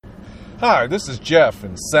Hi, this is Jeff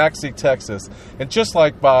in Saxe, Texas, and just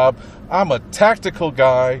like Bob, I'm a tactical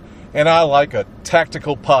guy, and I like a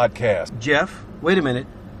tactical podcast. Jeff, wait a minute.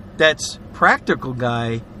 That's Practical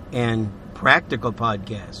Guy and Practical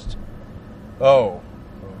Podcast. Oh,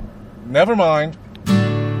 never mind.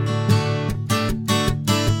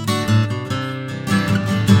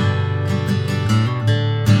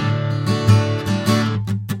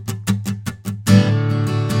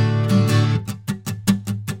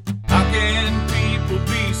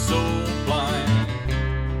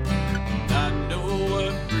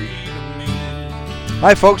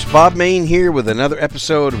 Hi folks, Bob Mayne here with another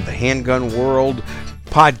episode of the Handgun World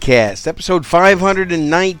Podcast, episode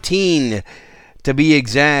 519 to be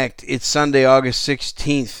exact. It's Sunday, August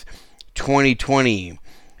 16th, 2020.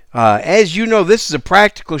 As you know, this is a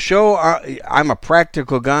practical show. I'm a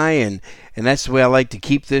practical guy, and that's the way I like to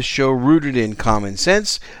keep this show, rooted in common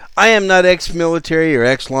sense. I am not ex-military or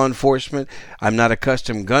ex-law enforcement. I'm not a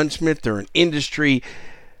custom gunsmith or an industry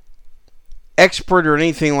expert or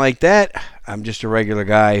anything like that. I'm just a regular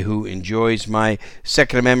guy who enjoys my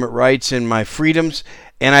Second Amendment rights and my freedoms,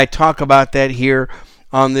 and I talk about that here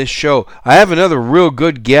on this show. I have another real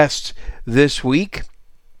good guest this week,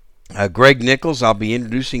 Greg Nichols. I'll be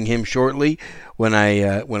introducing him shortly when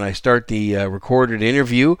I start the recorded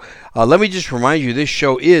interview. Let me just remind you, this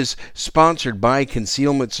show is sponsored by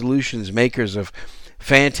Concealment Solutions, makers of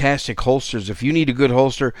fantastic holsters. If you need a good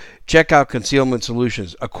holster, check out Concealment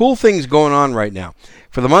Solutions. A cool thing's going on right now.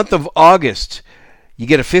 For the month of August, you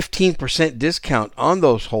get a 15% discount on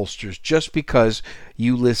those holsters just because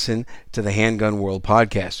you listen to the Handgun World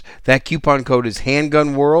podcast. That coupon code is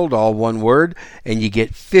Handgun World, all one word, and you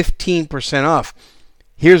get 15% off.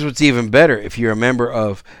 Here's what's even better. If you're a member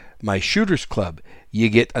of my Shooters Club, you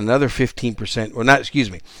get another 15%, or not, excuse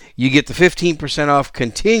me, you get the 15% off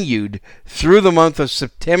continued through the month of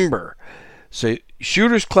September. So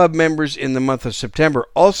Shooters Club members in the month of September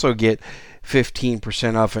also get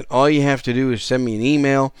 15% off, and all you have to do is send me an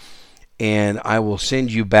email, and I will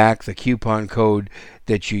send you back the coupon code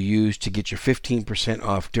that you used to get your 15%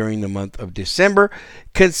 off during the month of December.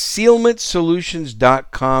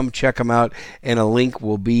 ConcealmentSolutions.com. Check them out, and a link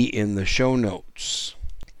will be in the show notes.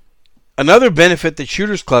 Another benefit that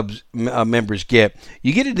Shooters Club members get,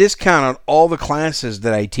 you get a discount on all the classes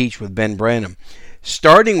that I teach with Ben Branham,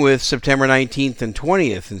 starting with September 19th and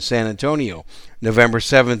 20th in San Antonio, November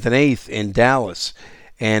 7th and 8th in Dallas,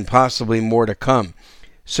 and possibly more to come.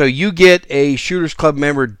 So you get a Shooters Club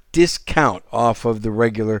member discount off of the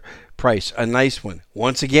regular price, a nice one.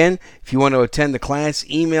 Once again, if you want to attend the class,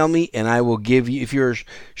 email me and I will give you, if you're a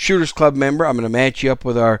Shooters Club member, I'm going to match you up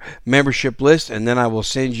with our membership list, and then I will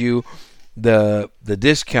send you the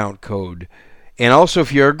discount code. And also,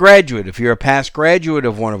 if you're a graduate, if you're a past graduate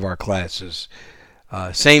of one of our classes,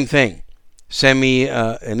 same thing. Send me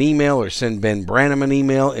an email or send Ben Branham an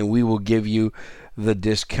email, and we will give you the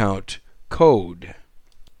discount code.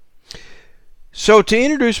 So to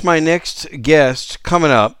introduce my next guest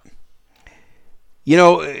coming up, you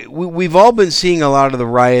know, we've all been seeing a lot of the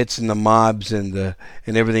riots and the mobs and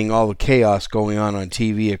everything, all the chaos going on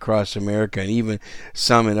TV across America and even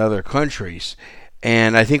some in other countries.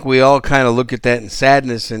 And I think we all kind of look at that in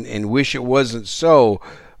sadness and wish it wasn't so,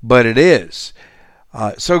 but it is.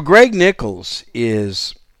 So Greg Nichols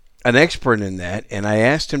is an expert in that, and I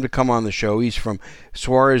asked him to come on the show. He's from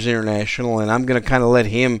Suarez International, and I'm going to kind of let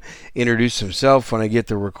him introduce himself when I get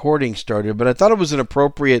the recording started. But I thought it was an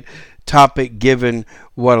appropriate topic given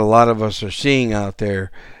what a lot of us are seeing out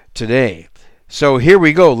there today. So here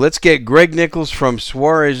we go. Let's get Greg Nichols from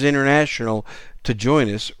Suarez International to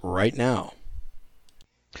join us right now.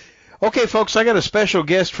 Okay, folks, I got a special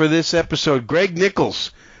guest for this episode, Greg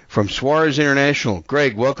Nichols from Suarez International.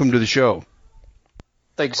 Greg, welcome to the show.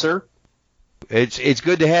 Thanks, sir. It's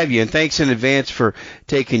good to have you, and thanks in advance for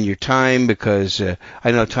taking your time, because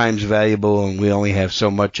I know time's valuable and we only have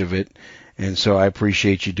so much of it, and so I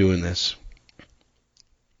appreciate you doing this.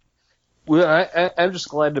 Well, I'm just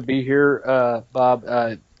glad to be here, Bob.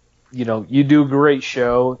 You know, you do a great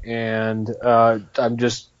show, and I'm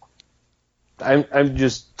just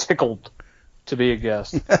tickled to be a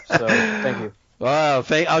guest. So thank you. Wow,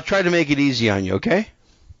 I'll try to make it easy on you, okay?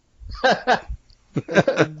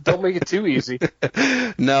 Don't make it too easy.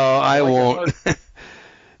 No, I won't.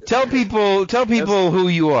 Tell people who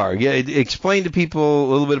you are. Yeah, explain to people a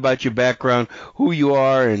little bit about your background, who you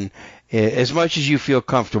are, and as much as you feel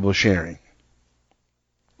comfortable sharing.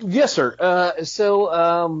 Yes, sir.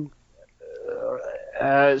 So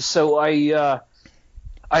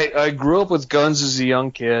I grew up with guns as a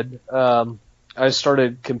young kid. I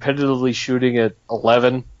started competitively shooting at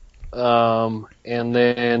 11. and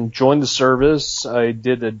then joined the service. I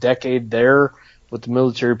did a decade there with the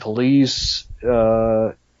military police.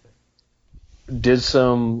 Did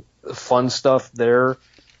some fun stuff there.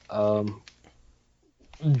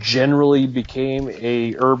 Generally became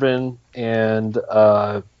a urban and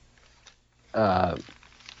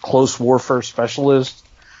close warfare specialist,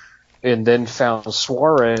 and then found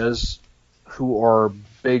Suarez, who are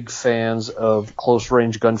big fans of close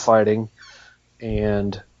range gunfighting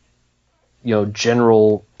and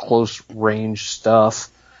general close range stuff.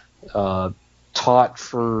 Taught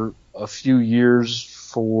for a few years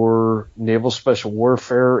for Naval Special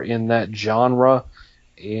Warfare in that genre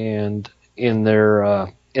and in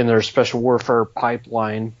their Special Warfare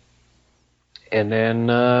pipeline. And then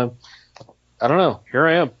I don't know. Here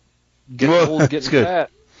I am, getting old, getting fat.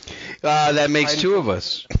 That makes two of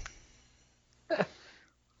us.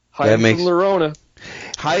 Hiding from the Rona.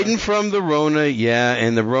 Hiding from the Rona, yeah,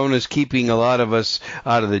 and the Rona's keeping a lot of us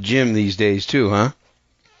out of the gym these days too, huh?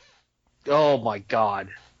 Oh my God.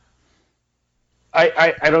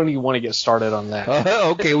 I don't even want to get started on that.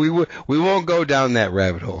 Okay, we won't go down that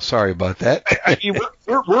rabbit hole. Sorry about that. I mean,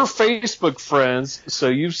 we're Facebook friends, so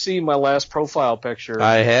you've seen my last profile picture.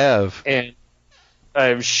 I have, and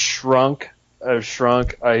I've shrunk.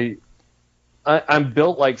 I'm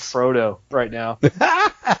built like Frodo right now.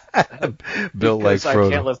 Built like Frodo.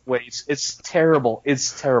 I can't lift weights. It's terrible.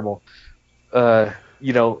 To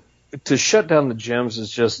shut down the gyms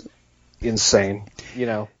is just insane.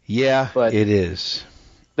 Yeah, but it is.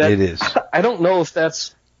 It is. I don't know if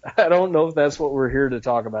that's what we're here to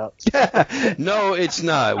talk about. No, it's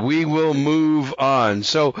not. We will move on.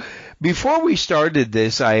 So before we started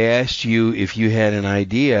this, I asked you if you had an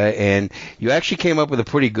idea, and you actually came up with a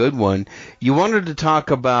pretty good one. You wanted to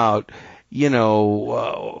talk about,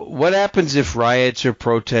 what happens if riots or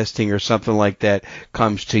protesting or something like that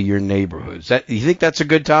comes to your neighborhoods. You think that's a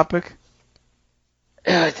good topic?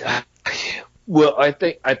 Well, I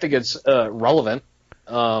think it's relevant.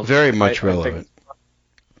 Very much relevant.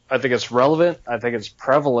 I think it's relevant. I think it's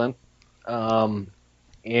prevalent, and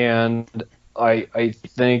I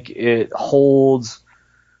think it holds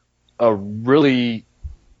a really,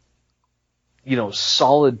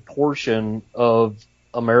 solid portion of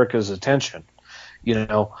America's attention.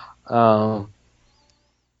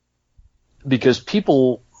 Because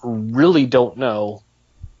people really don't know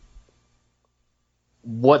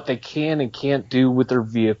what they can and can't do with their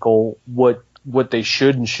vehicle, what they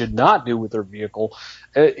should and should not do with their vehicle.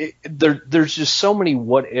 There's just so many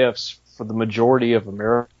what ifs for the majority of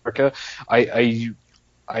America. I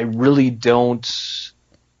really don't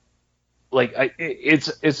like.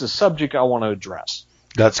 It's a subject I want to address.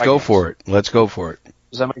 Let's go for it. Does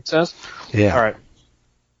that make sense? Yeah. All right.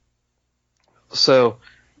 So,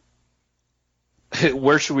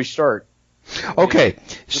 where should we start? Okay,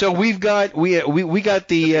 so we got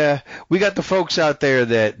the folks out there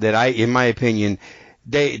that in my opinion,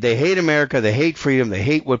 they hate America, they hate freedom, they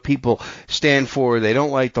hate what people stand for, they don't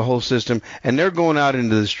like the whole system, and they're going out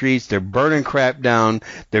into the streets, they're burning crap down,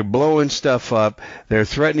 they're blowing stuff up, they're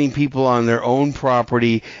threatening people on their own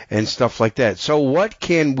property and stuff like that. So what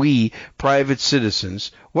can we, private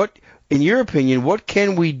citizens, in your opinion, what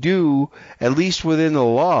can we do, at least within the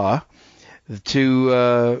law,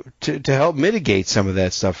 to help mitigate some of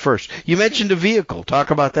that stuff? First, you mentioned a vehicle.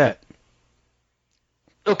 Talk about that.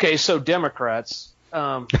 Okay, so Democrats.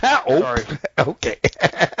 Sorry. Okay.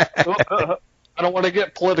 I don't want to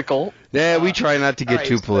get political. Yeah, we try not to get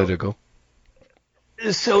too political.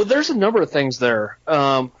 So there's a number of things there.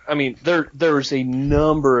 There's a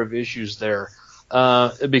number of issues there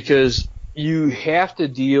because you have to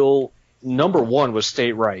deal, number one, with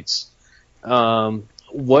state rights.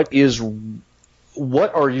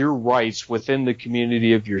 What are your rights within the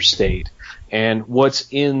community of your state, and what's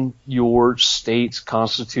in your state's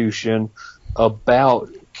constitution about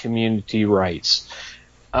community rights?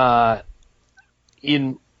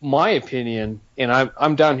 In my opinion, and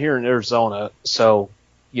I'm down here in Arizona, so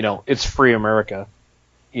it's free America.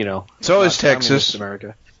 So is Texas.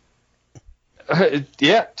 America.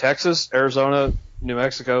 Yeah, Texas, Arizona, New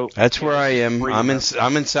Mexico. That's where I am. I'm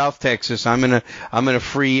in South Texas. I'm in a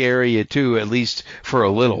free area too, at least for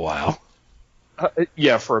a little while.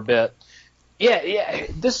 Yeah, for a bit. Yeah.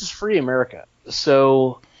 This is free America.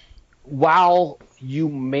 So while you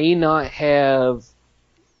may not have,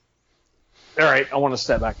 all right, I want to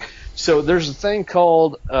step back. So there's a thing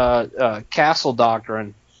called Castle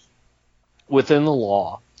Doctrine within the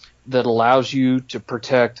law that allows you to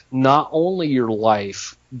protect not only your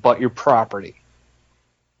life but your property.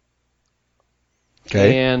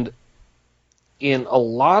 Okay. And in a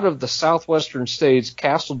lot of the southwestern states,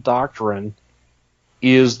 castle doctrine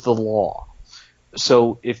is the law.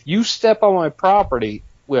 So if you step on my property,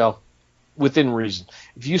 well, within reason,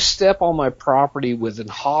 if you step on my property with an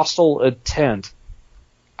hostile intent,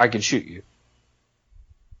 I can shoot you.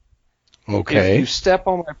 Okay. If you step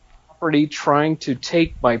on my property trying to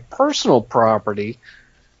take my personal property,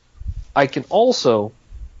 I can also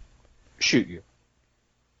shoot you.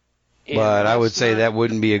 But I would say that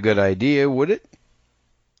wouldn't be a good idea, would it?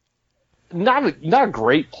 Not a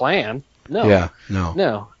great plan. No. Yeah. No.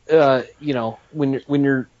 No. When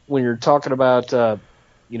you're talking about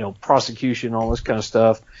prosecution, all this kind of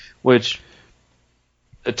stuff, which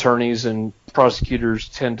attorneys and prosecutors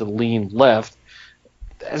tend to lean left,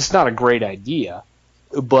 it's not a great idea,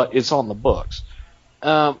 but it's on the books.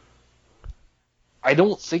 I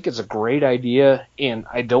don't think it's a great idea, and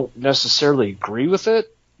I don't necessarily agree with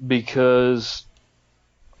it, because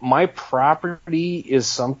my property is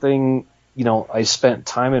something, I spent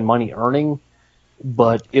time and money earning,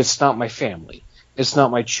 but it's not my family. It's not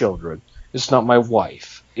my children. It's not my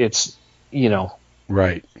wife. It's,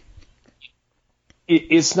 Right.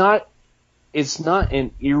 It's not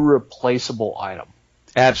an irreplaceable item.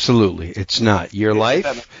 Absolutely. It's not. Your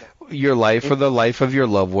life or the life of your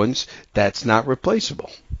loved ones, that's not replaceable.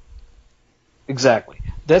 Exactly.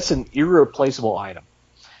 That's an irreplaceable item.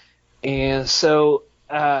 And so,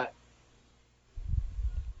 come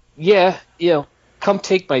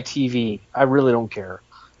take my TV. I really don't care.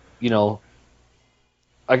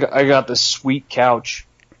 I got this sweet couch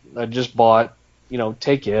I just bought.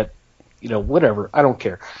 Take it. Whatever. I don't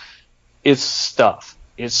care. It's stuff.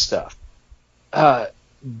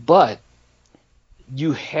 But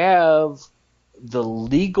you have the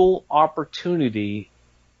legal opportunity.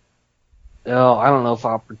 Oh, I don't know if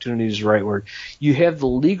opportunity is the right word. You have the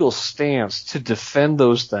legal stance to defend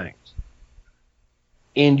those things.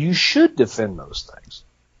 And you should defend those things.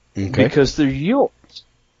 Okay. Because they're yours.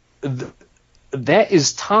 That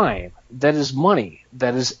is time. That is money.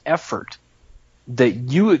 That is effort that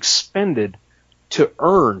you expended to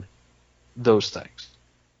earn those things.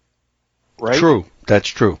 Right? True. That's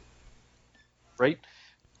true. Right?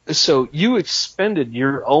 So you expended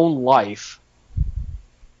your own life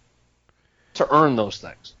to earn those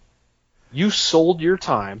things. You sold your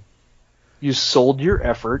time. You sold your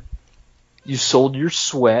effort. You sold your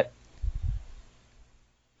sweat.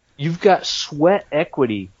 You've got sweat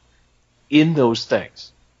equity in those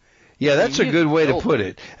things. Yeah, that's a good way to put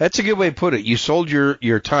it. That's a good way to put it. You sold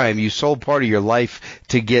your time. You sold part of your life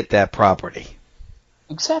to get that property.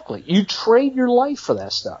 Exactly. You trade your life for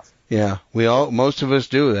that stuff. Yeah, most of us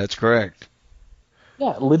do. That's correct.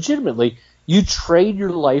 Yeah, legitimately, you trade your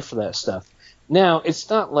life for that stuff. Now, it's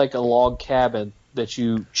not like a log cabin that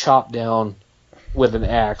you chop down with an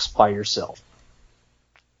axe by yourself.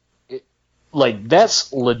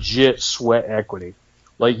 That's legit sweat equity.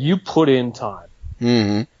 You put in time.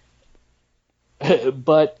 Mm-hmm.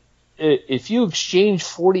 But if you exchange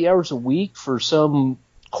 40 hours a week for some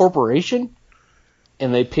corporation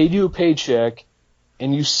and they paid you a paycheck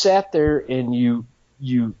and you sat there and you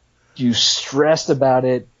stressed about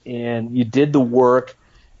it and you did the work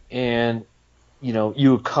and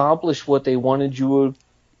you accomplished what they wanted you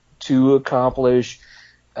to accomplish,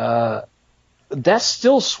 that's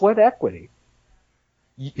still sweat equity.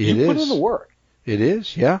 You put in the work. It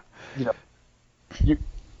is, yeah.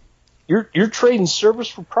 You're trading service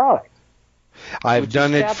for product. I've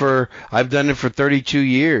done it for 32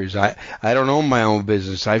 years. I don't own my own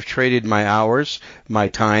business. I've traded my hours, my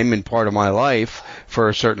time, and part of my life for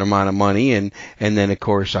a certain amount of money, and then of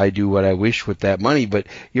course I do what I wish with that money. But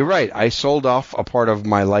you're right. I sold off a part of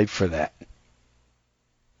my life for that.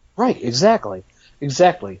 Right. Exactly.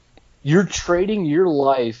 You're trading your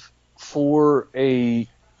life for a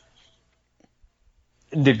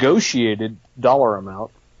negotiated dollar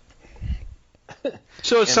amount.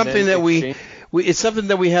 So it's something that it's something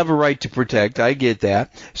that we have a right to protect. I get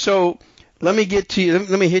that. So let me hit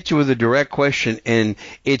you with a direct question, and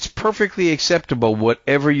it's perfectly acceptable.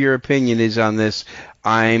 Whatever your opinion is on this,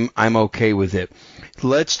 I'm okay with it.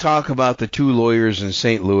 Let's talk about the two lawyers in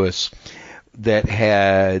St. Louis that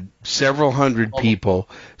had several hundred people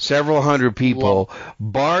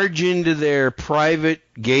barge into their private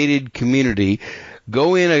gated community,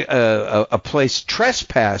 go in a place,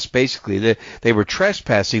 trespass, basically. They were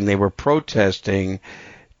trespassing. They were protesting.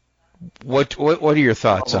 What are your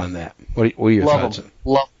thoughts on that? What are your thoughts on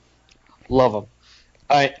that? Love them.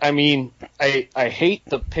 I mean, I hate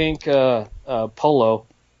the pink polo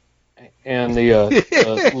and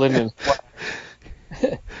the linen.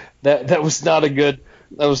 That was not a good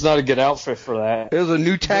that was not a good outfit for that. It was a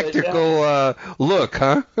new tactical look,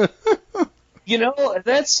 huh?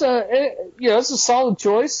 That's it's a solid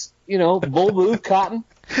choice. Bull move, cotton.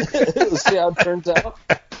 We'll see how it turns out.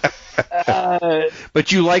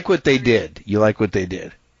 But you like what they did.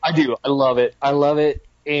 I do. I love it.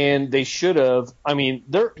 And they should have. I mean,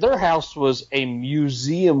 their house was a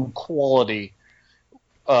museum quality.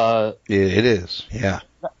 It is. Yeah.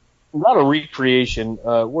 Not a recreation.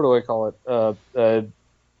 What do I call it?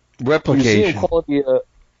 Replication. Museum quality.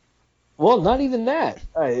 Well, not even that.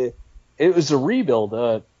 It was a rebuild.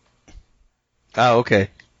 Oh, okay.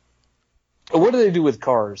 What do they do with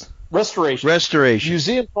cars? Restoration.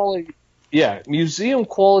 Museum quality. Yeah, museum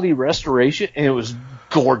quality restoration, and it was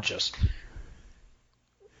gorgeous.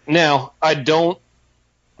 Now, I'm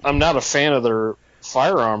not a fan of their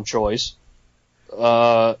firearm choice,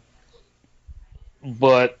 but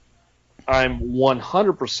I'm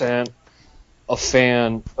 100% a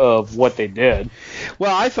fan of what they did.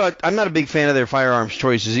 Well, I'm not a big fan of their firearms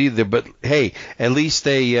choices either, but hey, at least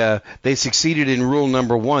they succeeded in rule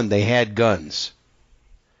number 1. They had guns.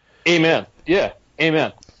 Amen. Yeah,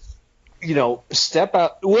 amen. Step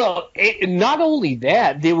out. Well, not only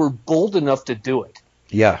that, they were bold enough to do it.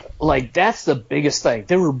 Yeah. Like, that's the biggest thing.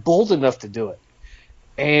 They were bold enough to do it.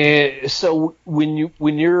 And so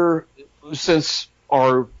since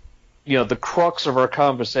our, the crux of our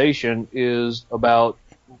conversation is about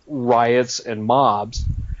riots and mobs,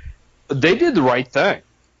 they did the right thing.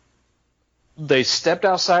 They stepped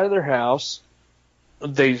outside of their house.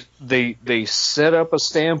 They set up a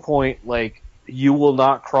standpoint like, you will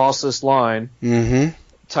not cross this line,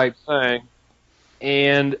 type thing,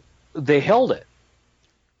 and they held it.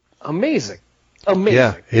 Amazing.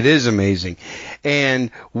 Yeah, it is amazing.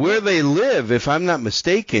 And where they live, if I'm not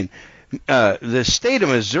mistaken, the state of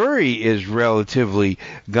Missouri is relatively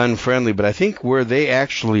gun-friendly, but I think where they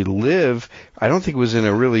actually live, I don't think it was in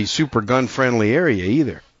a really super gun-friendly area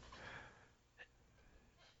either.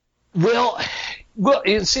 Well,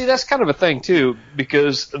 see, that's kind of a thing, too,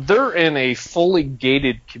 because they're in a fully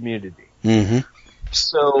gated community. Mm-hmm.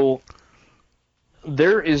 So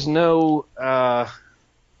there is no,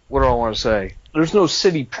 what do I want to say? There's no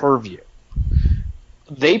city purview.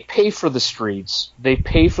 They pay for the streets. They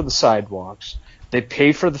pay for the sidewalks. They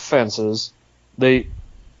pay for the fences.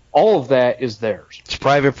 All of that is theirs. It's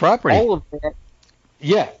private property. All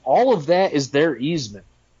of that is their easement.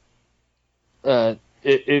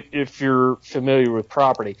 If you're familiar with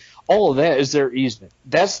property, all of that is their easement.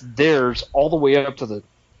 That's theirs all the way up to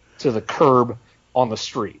the curb on the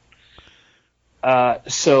street.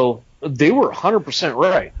 So they were 100%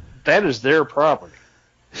 right. That is their property.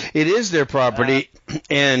 It is their property,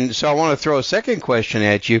 and so I want to throw a second question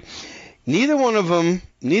at you. Neither one of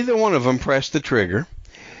them pressed the trigger.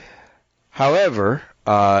 However,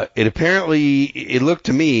 it looked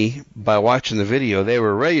to me, by watching the video, they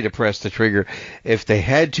were ready to press the trigger if they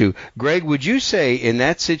had to. Greg, would you say in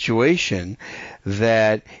that situation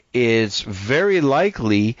that it's very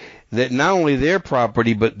likely that not only their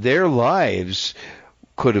property but their lives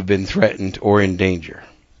could have been threatened or in danger?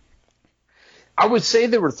 I would say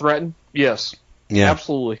they were threatened. Yes. Yeah.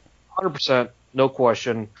 Absolutely. 100%. No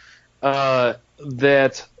question.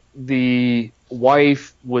 That the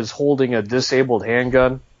wife was holding a disabled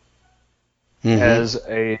handgun as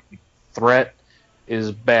a threat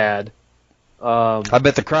is bad. I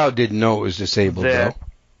bet the crowd didn't know it was disabled, though.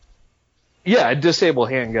 Yeah, a disabled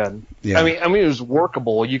handgun. Yeah. I mean, it was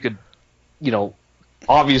workable. You could,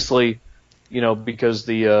 obviously, because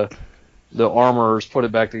the armorers put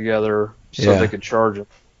it back together so they could charge it.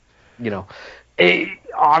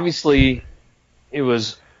 Obviously, it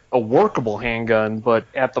was a workable handgun, but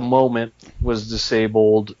at the moment was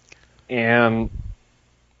disabled, and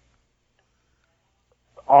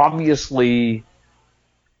obviously,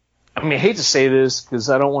 I hate to say this because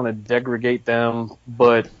I don't want to degrade them,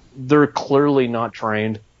 but they're clearly not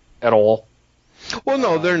trained at all. Well,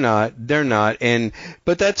 no, they're not.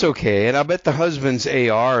 But that's okay. And I bet the husband's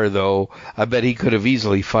AR, though, I bet he could have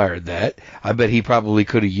easily fired that. I bet he probably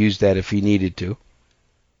could have used that if he needed to.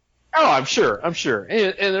 Oh, I'm sure.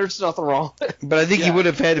 And there's nothing wrong. But I think he would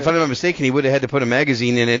have had, if I'm not mistaken, he would have had to put a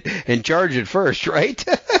magazine in it and charge it first, right?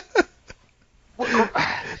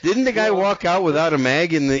 Didn't the guy walk out without a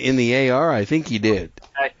mag in the AR? I think he did.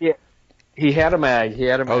 Yeah. He had a mag.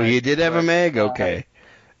 Oh, he did have a mag? Okay.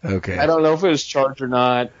 Okay. I don't know if it was charged or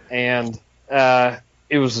not, and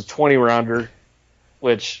it was a 20-rounder,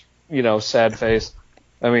 which, sad face.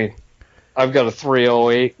 I've got a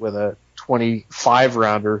 308 with a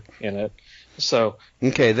 25-rounder in it. So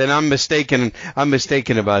okay, then I'm mistaken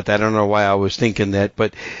about that. I don't know why I was thinking that,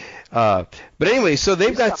 but But anyway, so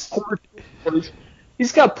they've got.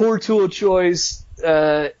 He's got poor tool choice,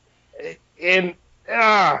 But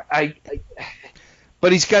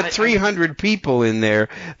he's got 300 people in there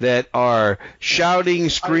that are shouting,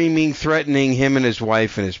 screaming, threatening him and his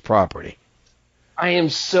wife and his property. I am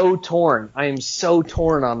so torn. I am so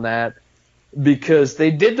torn on that because they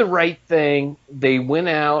did the right thing. They went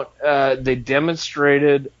out. They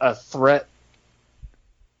demonstrated a threat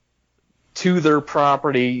to their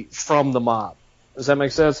property from the mob. Does that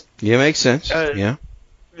make sense? Yeah, makes sense. Yeah.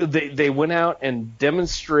 They went out and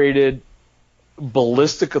demonstrated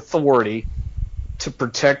ballistic authority to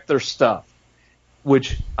protect their stuff,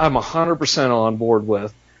 which I'm 100% on board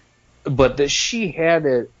with. But that she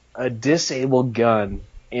had a disabled gun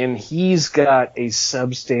and he's got a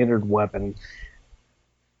substandard weapon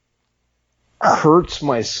hurts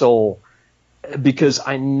my soul because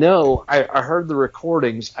I know I heard the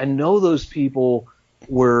recordings. I know those people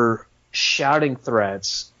were shouting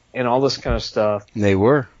threats and all this kind of stuff. They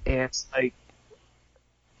were. And it's like,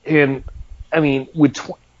 and I mean,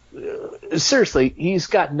 seriously, he's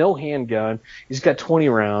got no handgun. He's got 20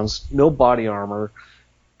 rounds, no body armor.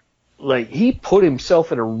 Like, he put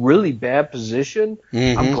himself in a really bad position.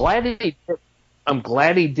 Mm-hmm. I'm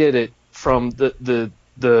glad he did it from the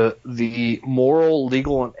moral,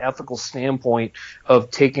 legal, and ethical standpoint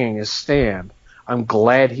of taking a stand. I'm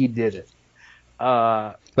glad he did it.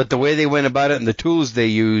 But the way they went about it and the tools they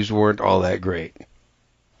used weren't all that great.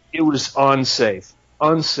 It was unsafe.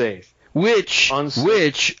 Which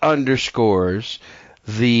underscores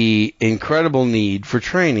the incredible need for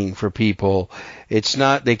training for people. It's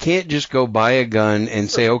not, they can't just go buy a gun and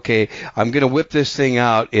say, okay, I'm going to whip this thing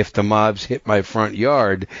out if the mobs hit my front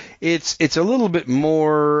yard. It's a little bit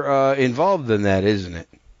more involved than that, isn't it?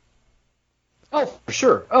 Oh, for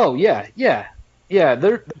sure. Oh, yeah.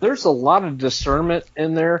 There's a lot of discernment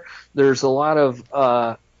in there. There's a lot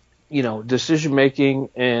of, decision making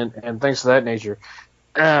and things of that nature.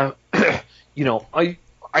 I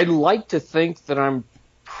like to think that I'm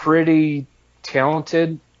pretty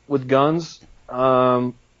talented with guns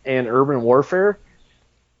and urban warfare,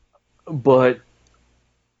 but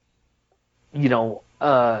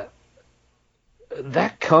that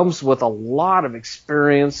comes with a lot of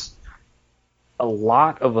experience, a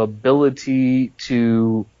lot of ability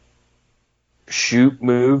to shoot,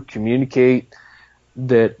 move, communicate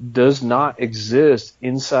that does not exist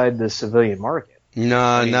inside the civilian market.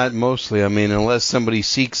 No, not mostly. I mean, unless somebody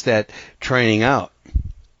seeks that training out.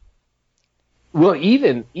 Well,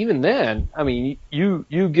 even then, I mean, you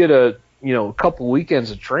get a couple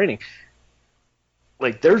weekends of training.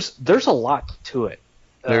 Like there's a lot to it.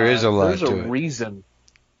 There is a lot there's to a it. reason.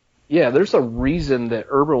 Yeah, there's a reason that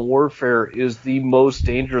urban warfare is the most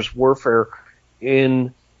dangerous warfare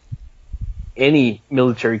in any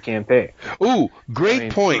military campaign. Ooh,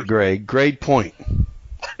 great point, Greg. Great point.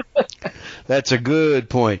 That's a good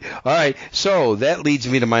point. All right, so that leads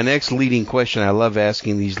me to my next leading question. I love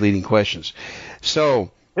asking these leading questions.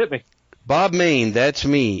 So, hit me. Bob Main, that's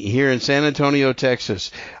me, here in San Antonio,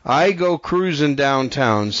 Texas. I go cruising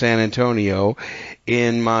downtown San Antonio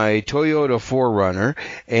in my Toyota 4Runner,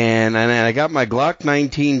 and I got my Glock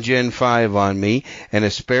 19 Gen 5 on me and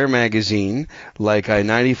a spare magazine, like I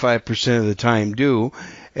 95% of the time do,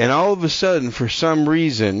 and all of a sudden, for some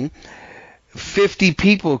reason, 50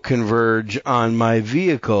 people converge on my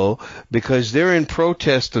vehicle because they're in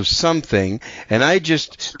protest of something, and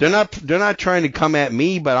they're not trying to come at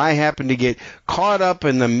me, but I happen to get caught up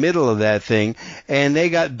in the middle of that thing, and they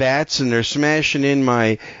got bats and they're smashing in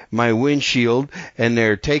my windshield and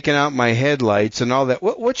they're taking out my headlights and all that.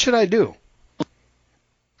 What should I do?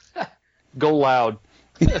 Go loud.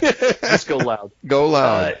 Just go loud. Go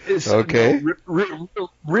loud. Okay.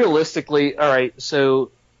 Realistically, all right,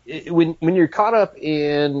 so when you're caught up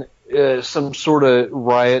in some sort of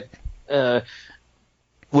riot, well,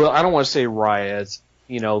 I don't want to say riots,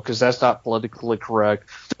 because that's not politically correct.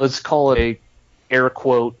 Let's call it a air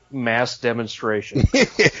quote mass demonstration.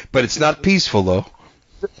 But it's not peaceful though.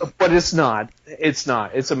 But it's not. It's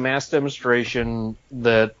not. It's a mass demonstration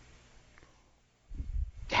that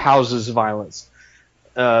houses violence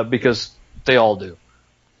because they all do.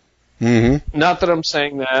 Mm-hmm. Not that I'm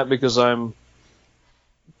saying that because I'm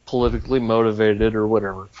politically motivated or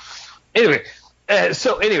whatever. Anyway,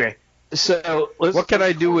 so let's, what can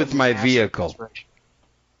I do with my vehicle?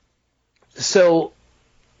 So,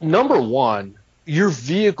 number one, your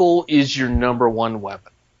vehicle is your number one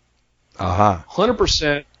weapon.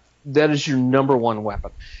 100%. That is your number one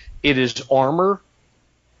weapon. It is armor.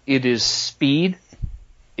 It is speed.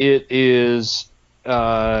 It is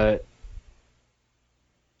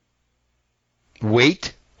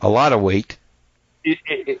weight. A lot of weight.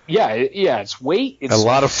 It's weight. It's a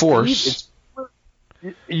lot of speed, force.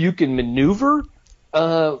 You can maneuver.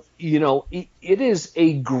 It is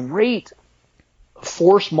a great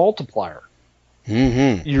force multiplier.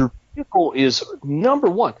 Mm-hmm. Your vehicle is number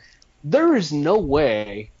one. There is no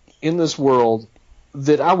way in this world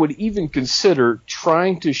that I would even consider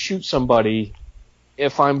trying to shoot somebody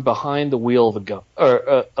if I'm behind the wheel of a gun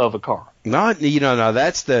or of a car. Now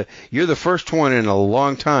you're the first one in a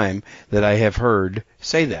long time that I have heard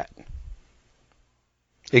say that.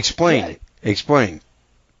 Explain.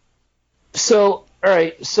 So, all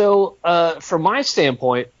right. So, from my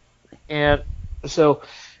standpoint, and so,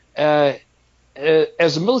 as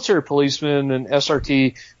a military policeman and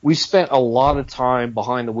SRT, we spent a lot of time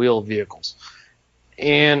behind the wheel of vehicles,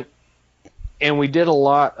 and we did a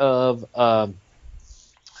lot of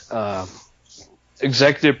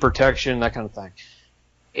executive protection, that kind of thing.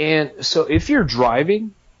 And so, if you're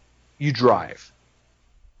driving, you drive.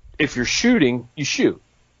 If you're shooting, you shoot.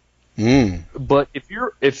 But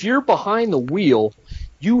if you're behind the wheel,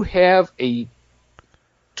 you have a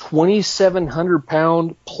 2,700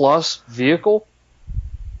 pound plus vehicle.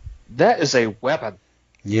 That is a weapon.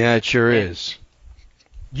 Yeah, it sure is.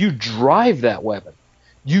 You drive that weapon.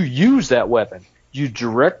 You use that weapon. You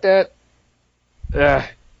direct that.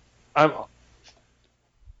 I'm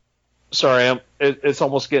sorry. It's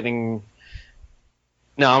almost getting.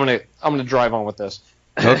 No, I'm gonna drive on with this.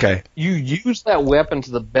 Okay. You use that weapon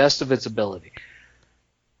to the best of its ability.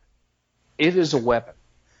 It is a weapon.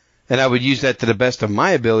 And I would use that to the best of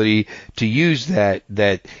my ability to use that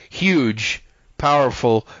huge,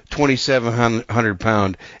 powerful 2,700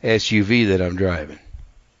 pound SUV that I'm driving.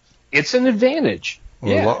 It's an advantage.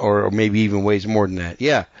 Or maybe even weighs more than that.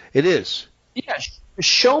 Yeah, it is. Yeah.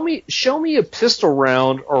 Show me a pistol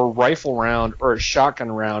round or a rifle round or a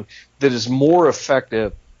shotgun round that is more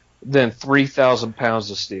effective than 3,000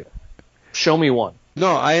 pounds of steel. Show me one.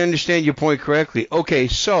 No, I understand your point correctly. Okay,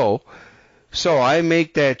 so I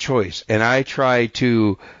make that choice, and I try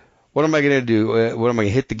to. What am I going to do? What am I going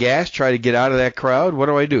to hit the gas? Try to get out of that crowd? What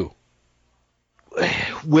do I do?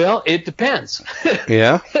 Well, it depends.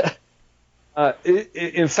 Yeah.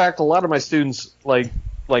 In fact, a lot of my students like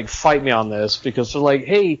fight me on this because they're like,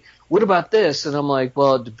 "Hey, what about this?" And I'm like,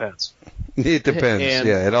 "Well, it depends." It depends. And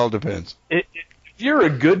yeah, it all depends. If you're a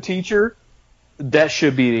good teacher, that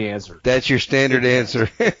should be the answer. That's your standard answer.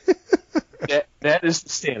 That is the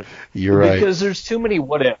standard. You're right. Because there's too many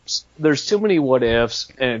what ifs. There's too many what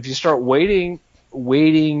ifs, and if you start wading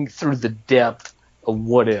through the depth of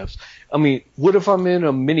what ifs, I mean, what if I'm in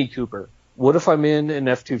a Mini Cooper? What if I'm in an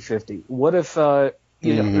F-250? What if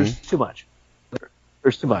there's too much.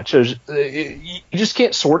 There's too much. You just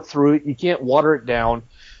can't sort through it. You can't water it down.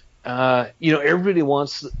 Everybody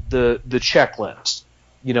wants the checklist.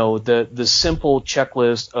 The simple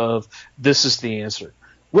checklist of this is the answer.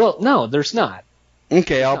 Well, no, there's not.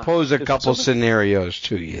 Okay, I'll pose a couple scenarios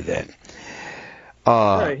to you then.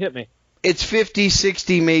 All right, hit me. It's 50,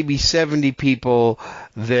 60, maybe 70 people.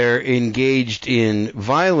 They're engaged in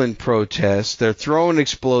violent protests. They're throwing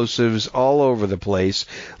explosives all over the place.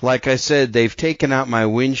 Like I said, they've taken out my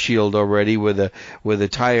windshield already with a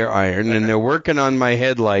tire iron, and they're working on my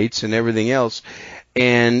headlights and everything else.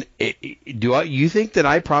 And you think that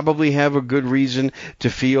I probably have a good reason to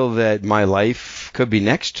feel that my life could be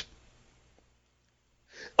next?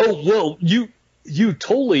 Oh, well, you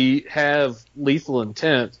totally have lethal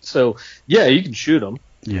intent. So, yeah, you can shoot them.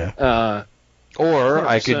 Yeah. Or 100%.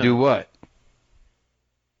 I could do what?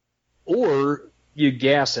 Or you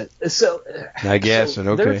gas it. So I gas it,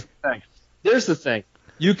 okay. There's the thing.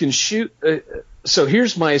 You can shoot. So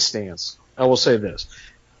here's my stance. I will say this.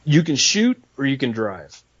 You can shoot or you can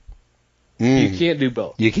drive. You can't do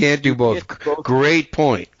both. You can't do both. Great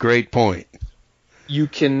point. You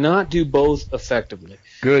cannot do both effectively.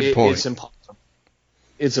 Good point. It's impossible.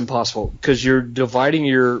 It's impossible because you're dividing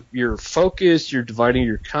your focus, you're dividing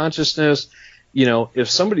your consciousness. If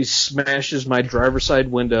somebody smashes my driver's side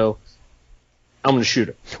window, I'm going to shoot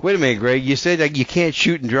him. Wait a minute, Greg. You said that you can't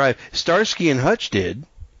shoot and drive. Starsky and Hutch did.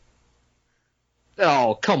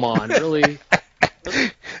 Oh, come on, really?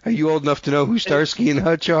 Are you old enough to know who Starsky and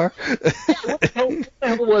Hutch are? What the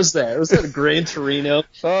hell was that? Was that a Gran Torino?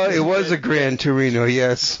 Oh, it was a Gran Torino,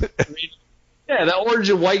 yes. Yeah, that orange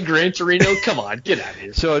and white Gran Torino. Come on, get out of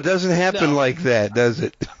here. So it doesn't happen like that, does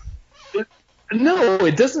it? No,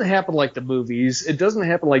 it doesn't happen like the movies. It doesn't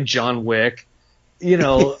happen like John Wick. Get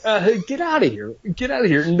out of here. Get out of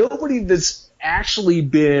here. Nobody that's actually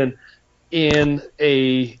been in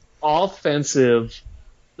a offensive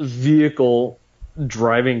vehicle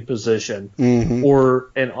driving position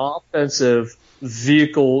or an offensive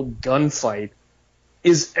vehicle gunfight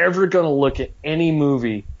is ever going to look at any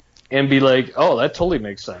movie and be like, oh, that totally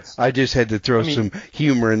makes sense. I just had to throw some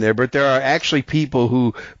humor in there, but there are actually people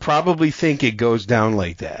who probably think it goes down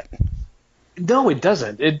like that. No, it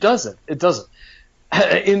doesn't. It doesn't.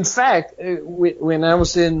 In fact, when I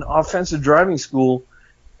was in offensive driving school,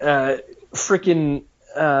 like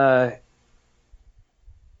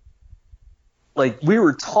we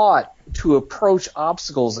were taught to approach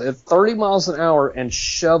obstacles at 30 miles an hour and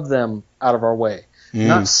shove them out of our way,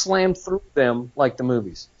 not slam through them like the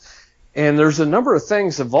movies. And there's a number of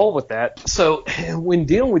things involved with that. So when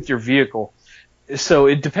dealing with your vehicle, so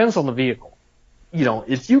it depends on the vehicle. You know,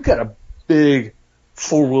 if you got a big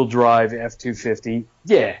 4-wheel drive F-250,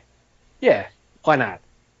 yeah, why not?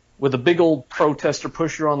 With a big old Protester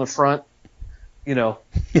pusher on the front, you know,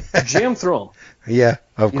 jam through them. Yeah,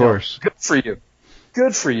 of course. Good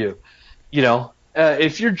for you. You know,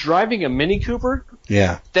 if you're driving a Mini Cooper,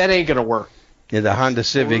 that ain't going to work. Yeah, the Honda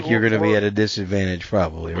Civic, you're going to be at a disadvantage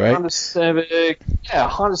probably, right? Honda Civic,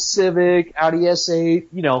 Audi S8,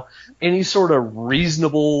 you know, any sort of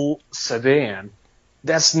reasonable sedan,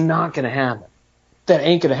 that's not going to happen. That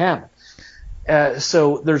ain't going to happen.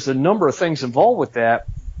 So there's a number of things involved with that.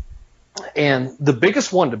 And the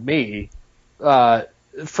biggest one to me,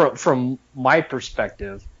 from my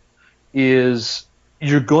perspective, is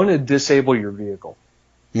you're going to disable your vehicle.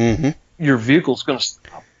 Mm-hmm. Your vehicle's going to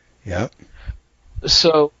stop. Yep.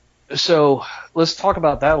 So let's talk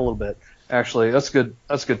about that a little bit. Actually, that's good.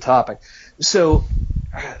 That's a good topic. So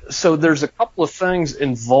there's a couple of things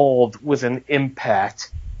involved with an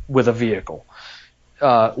impact with a vehicle.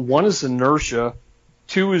 One is inertia,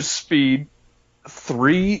 2 is speed,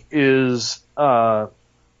 3 is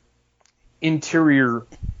interior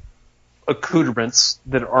accoutrements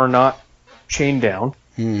that are not chained down,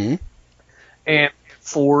 and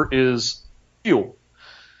 4 is fuel.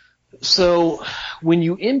 So when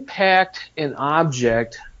you impact an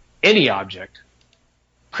object, any object,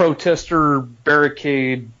 protester,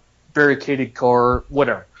 barricaded car,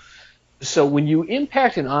 whatever. So when you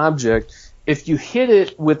impact an object, if you hit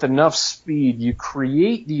it with enough speed, you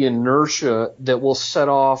create the inertia that will set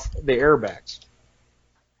off the airbags.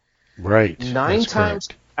 Right. 9 times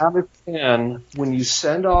out of 10, when you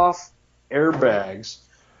send off airbags,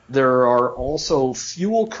 there are also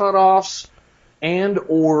fuel cutoffs and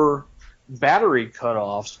or battery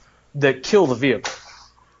cutoffs that kill the vehicle.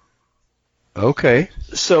 Okay.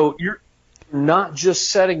 So you're not just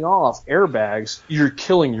setting off airbags, you're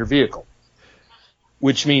killing your vehicle,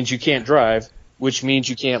 which means you can't drive, which means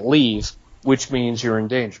you can't leave, which means you're in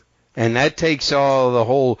danger. And that takes all the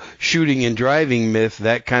whole shooting and driving myth,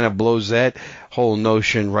 that kind of blows that whole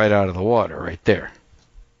notion right out of the water right there.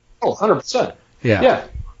 Oh, 100%. Yeah,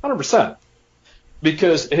 100%.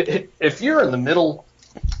 Because if you're in the middle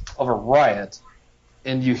of a riot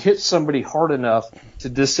and you hit somebody hard enough to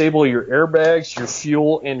disable your airbags, your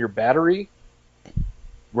fuel, and your battery,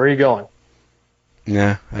 where are you going?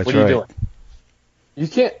 Yeah, that's right. What are you doing? You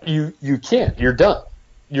can't. You can't. You're done.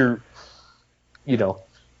 You're, you know,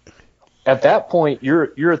 at that point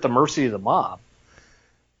you're at the mercy of the mob,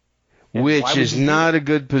 which is not a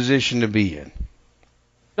good position to be in.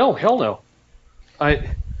 No, hell no.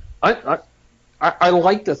 I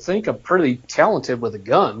like to think I'm pretty talented with a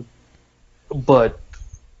gun, but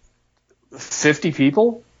 50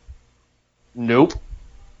 people? Nope.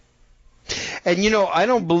 And, you know, I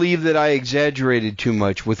don't believe that I exaggerated too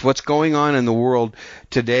much with what's going on in the world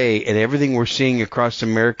today and everything we're seeing across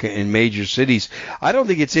America in major cities. I don't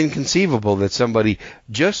think it's inconceivable that somebody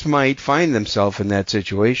just might find themselves in that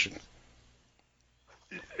situation.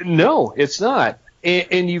 No, it's not.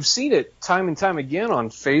 And you've seen it time and time again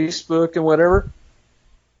on Facebook and whatever.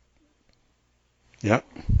 Yep.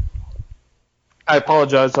 I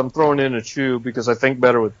apologize. I'm throwing in a chew because I think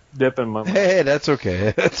better with dip in my mouth. Hey, that's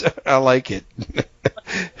okay. I like it.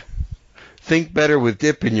 Think better with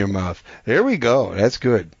dip in your mouth. There we go. That's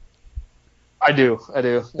good. I do.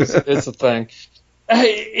 It's a thing.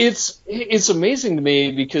 It's amazing to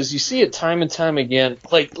me because you see it time and time again.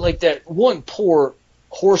 Like that one poor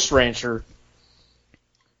horse rancher,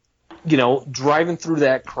 you know, driving through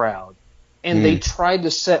that crowd, and they tried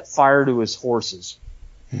to set fire to his horses.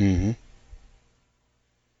 Mm-hmm.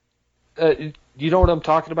 You know what I'm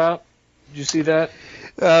talking about? Did you see that?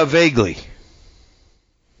 Vaguely.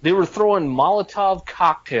 They were throwing Molotov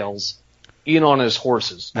cocktails in on his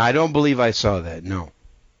horses. Now, I don't believe I saw that, no.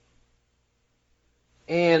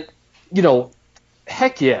 And, you know,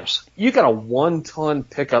 heck yes. You got a 1-ton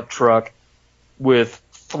pickup truck with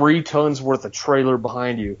 3 tons worth of trailer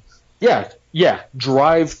behind you. Yeah,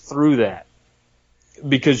 drive through that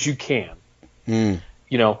because you can. Mm.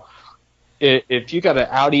 You know, if you got an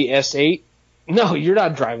Audi S8, no, you're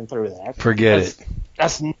not driving through that. Forget it.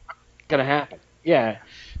 That's not going to happen. Yeah.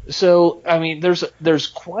 So, I mean, there's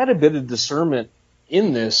quite a bit of discernment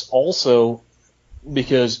in this also,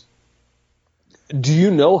 because do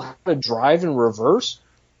you know how to drive in reverse?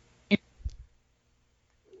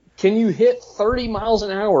 Can you hit 30 miles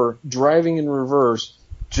an hour driving in reverse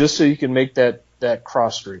just so you can make that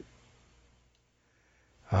cross street?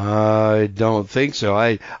 I don't think so.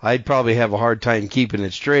 I'd probably have a hard time keeping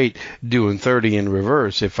it straight doing 30 in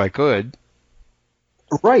reverse if I could.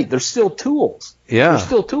 Right. There's still tools. Yeah. There's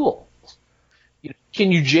still tools.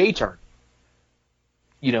 Can you J-turn?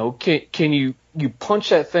 You know, can you punch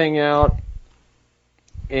that thing out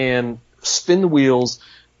and spin the wheels,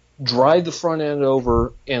 drive the front end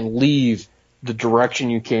over, and leave the direction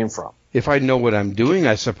you came from? If I know what I'm doing,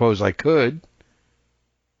 I suppose I could.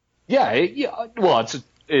 Yeah. Well, it's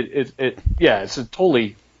a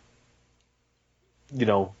totally,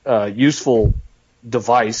 useful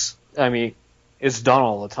device. I mean, it's done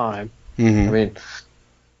all the time. Mm-hmm. I mean,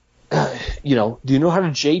 do you know how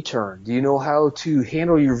to J-turn? Do you know how to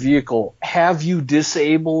handle your vehicle? Have you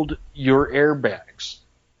disabled your airbags?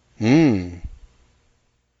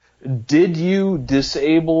 Did you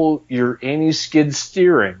disable your anti-skid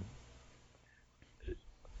steering?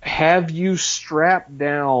 Have you strapped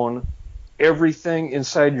down everything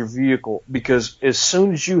inside your vehicle? Because as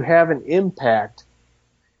soon as you have an impact,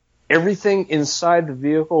 everything inside the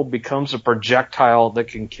vehicle becomes a projectile that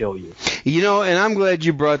can kill you. You know, and I'm glad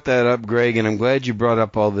you brought that up, Greg, and I'm glad you brought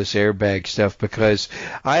up all this airbag stuff, because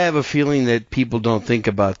I have a feeling that people don't think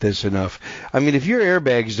about this enough. I mean, if your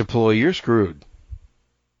airbags deploy, you're screwed.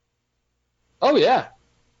 Oh yeah.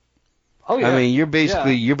 Oh yeah. I mean, you're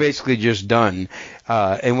basically just done.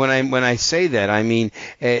 And when I say that, I mean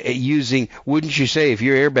using. Wouldn't you say if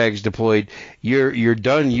your airbags deployed, you're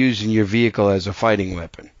done using your vehicle as a fighting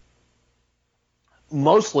weapon?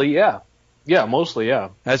 Mostly, yeah. Yeah, mostly, yeah.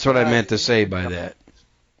 That's what I meant to say by that.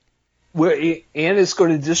 Well, and it's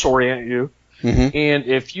going to disorient you. Mm-hmm. And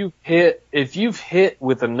if you've hit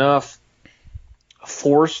with enough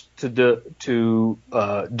force to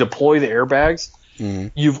deploy the airbags, mm-hmm.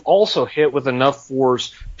 you've also hit with enough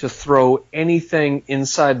force to throw anything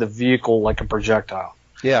inside the vehicle like a projectile.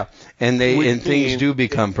 Yeah, and things do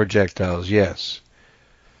become projectiles. Yes.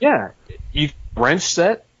 Yeah, you wrench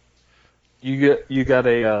set. You got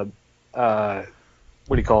a what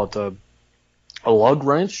do you call it? A lug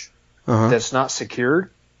wrench that's not secured.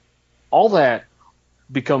 All that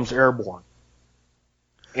becomes airborne,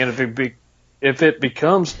 and if it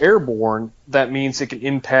becomes airborne, that means it can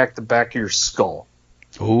impact the back of your skull.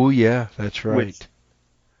 Oh yeah, that's right.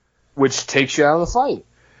 Which takes you out of the fight.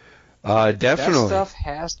 Definitely. That stuff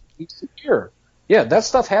has to be secure. Yeah, that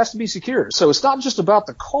stuff has to be secure. So it's not just about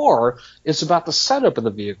the car; it's about the setup of the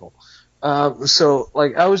vehicle. So,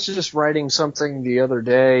 like, I was just writing something the other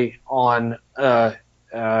day on,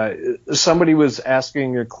 somebody was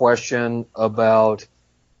asking a question about,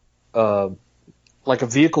 like a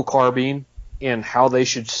vehicle carbine and how they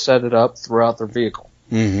should set it up throughout their vehicle.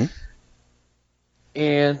 Mm-hmm.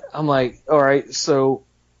 And I'm like, all right, so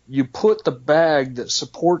you put the bag that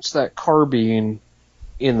supports that carbine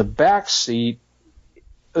in the back seat,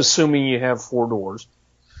 assuming you have 4 doors.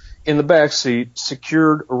 In the back seat,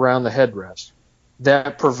 secured around the headrest.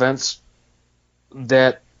 That prevents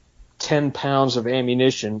that 10 pounds of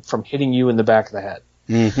ammunition from hitting you in the back of the head.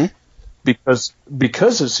 Mm-hmm. Because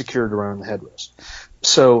it's secured around the headrest.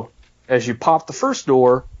 So as you pop the first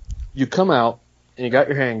door, you come out and you got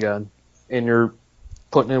your handgun and you're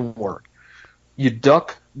putting in work. You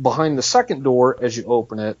duck behind the second door as you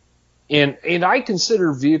open it. And I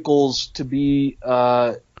consider vehicles to be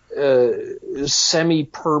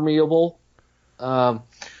semi-permeable,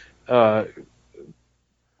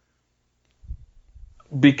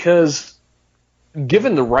 because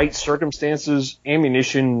given the right circumstances,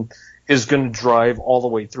 ammunition is going to drive all the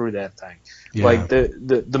way through that thing. Yeah. Like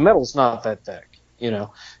the metal's not that thick,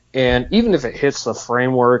 and even if it hits the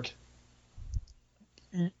framework,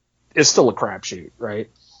 it's still a crapshoot, right?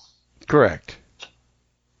 Correct.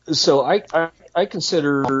 So I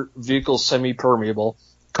consider vehicles semi-permeable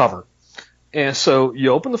cover. And so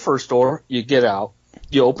you open the first door, you get out.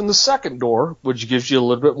 You open the second door, which gives you a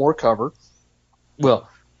little bit more cover. Well,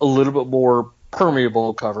 a little bit more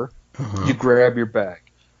permeable cover. Uh-huh. You grab your bag.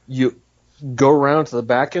 You go around to the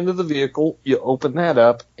back end of the vehicle, you open that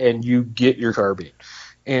up, and you get your carbine.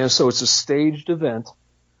 And so it's a staged event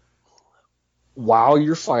while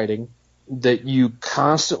you're fighting that you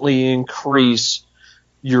constantly increase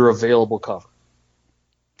your available cover.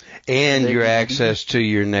 And your access to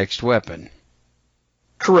your next weapon.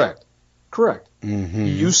 Correct. Mm-hmm.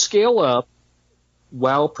 You scale up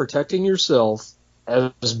while protecting yourself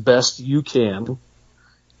as best you can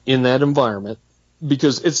in that environment,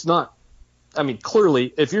 because it's not, I mean,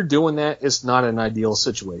 clearly, if you're doing that, it's not an ideal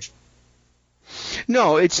situation.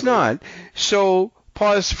 No, it's not. So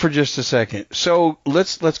pause for just a second. So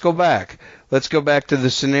let's go back. Let's go back to the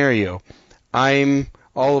scenario. I'm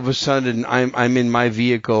all of a sudden I'm in my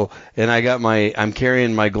vehicle and I'm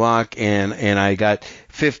carrying my Glock and I got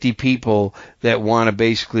 50 people that want to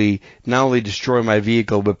basically not only destroy my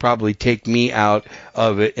vehicle but probably take me out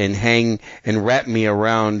of it and hang and wrap me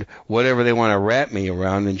around whatever they want to wrap me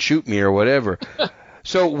around and shoot me or whatever.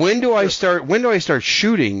 So when do I start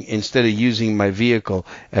shooting instead of using my vehicle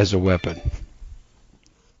as a weapon?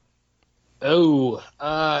 Oh,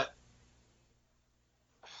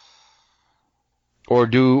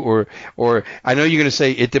 Or I know you're going to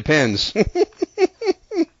say it depends.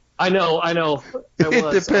 I know.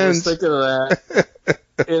 It depends. I was thinking of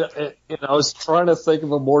that. And I was trying to think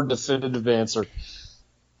of a more definitive answer.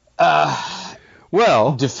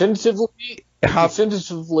 Well, definitively,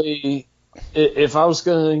 if I was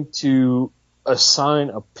going to assign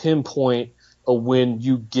a pinpoint of when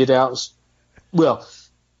you get out, well,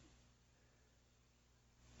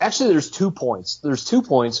 actually, there's 2 points.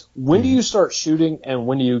 When do you start shooting and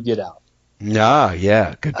when do you get out?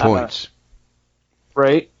 Yeah, good points.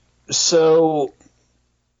 Right? So,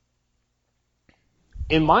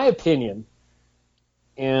 in my opinion,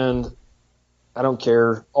 and I don't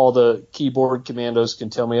care, all the keyboard commandos can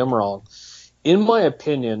tell me I'm wrong. In my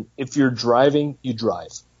opinion, if you're driving, you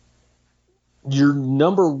drive. Your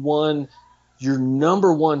number one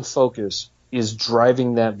focus is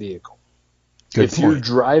driving that vehicle. Good point. You're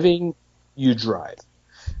driving, you drive.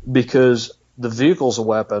 Because the vehicle's a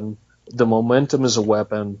weapon, the momentum is a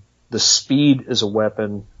weapon, the speed is a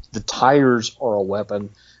weapon, the tires are a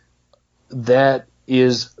weapon. That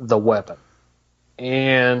is the weapon.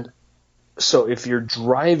 And so if you're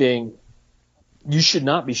driving, you should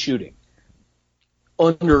not be shooting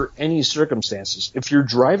under any circumstances. If you're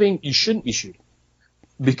driving, you shouldn't be shooting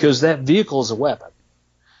because that vehicle is a weapon.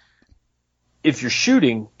 If you're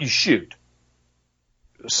shooting, you shoot.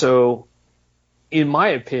 So, in my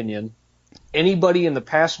opinion, anybody in the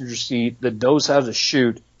passenger seat that knows how to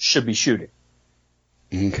shoot should be shooting.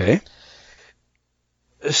 Okay.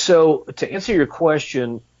 So, to answer your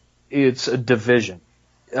question, it's a division.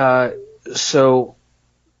 So,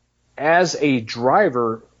 as a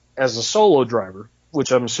driver, as a solo driver,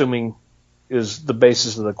 which I'm assuming is the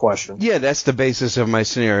basis of the question. Yeah, that's the basis of my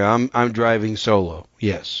scenario. I'm driving solo.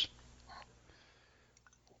 Yes.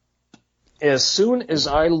 As soon as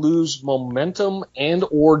I lose momentum and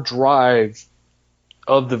or drive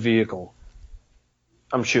of the vehicle,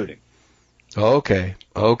 I'm shooting. Okay.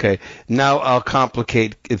 Now I'll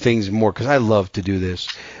complicate things more because I love to do this,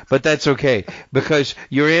 but that's okay because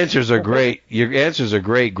your answers are great. Your answers are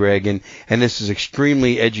great, Greg, and this is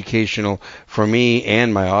extremely educational for me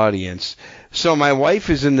and my audience. So my wife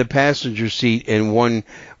is in the passenger seat and one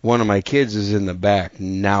of my kids is in the back.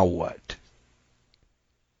 Now what?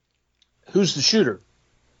 Who's the shooter?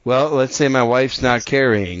 Well, let's say my wife's not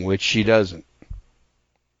carrying, which she doesn't.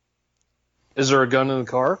 Is there a gun in the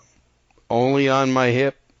car? Only on my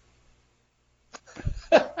hip.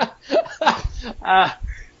 All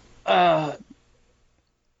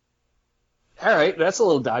right, that's a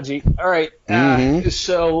little dodgy. All right,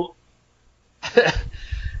 so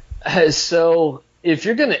if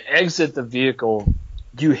you're going to exit the vehicle,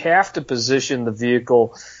 you have to position the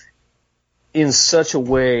vehicle in such a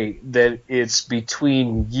way that it's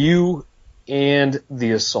between you and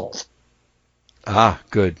the assault. Ah,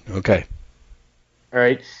 good. Okay. All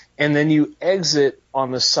right, and then you exit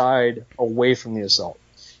on the side away from the assault.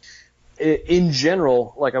 In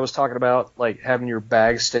general, like I was talking about, like having your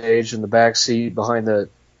bag staged in the back seat behind the,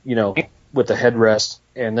 with the headrest,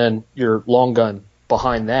 and then your long gun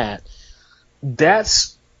behind that.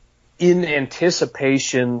 That's in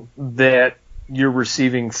anticipation that you're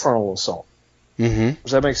receiving frontal assault. Mm-hmm.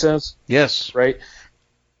 Does that make sense? Yes. Right?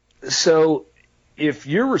 So if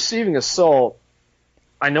you're receiving assault,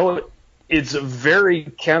 I know it's very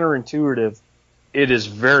counterintuitive. It is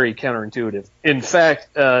very counterintuitive. In fact,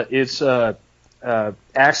 it's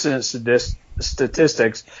accident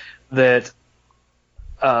statistics that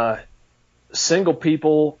single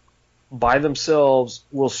people by themselves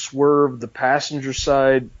will swerve the passenger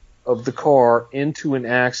side of the car into an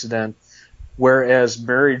accident, whereas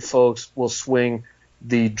married folks will swing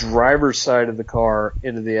the driver's side of the car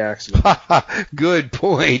into the accident. Good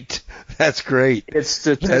point. That's great. It's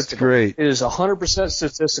statistical. That's great. It is 100%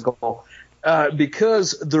 statistical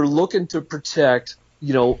because they're looking to protect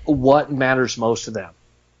what matters most to them.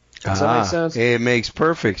 Does that make sense? It makes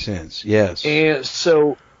perfect sense. Yes. And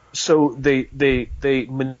so they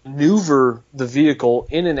maneuver the vehicle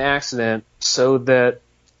in an accident so that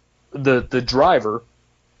the driver,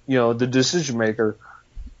 the decision maker,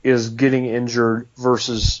 is getting injured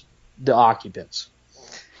versus the occupants.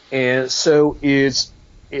 And so it's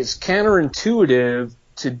counterintuitive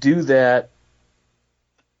to do that,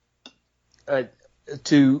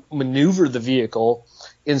 to maneuver the vehicle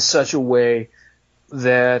in such a way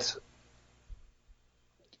that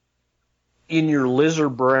in your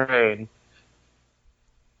lizard brain,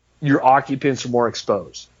 your occupants are more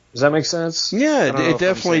exposed. Does that make sense? Yeah, it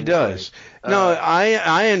definitely does. No,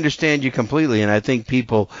 I understand you completely, and I think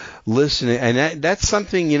people listening, and that's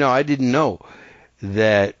something, I didn't know,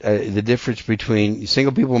 that the difference between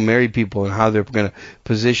single people and married people and how they're going to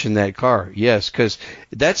position that car. Yes, because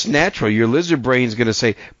that's natural. Your lizard brain is going to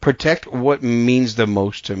say, protect what means the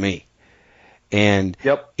most to me. And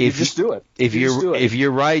yep, if you just do it. If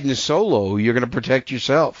you're riding solo, you're going to protect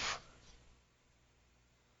yourself.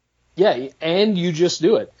 Yeah, and you just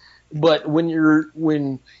do it. But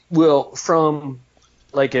from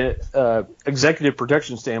like a executive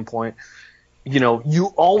protection standpoint, you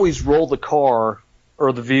always roll the car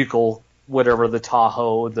or the vehicle, whatever, the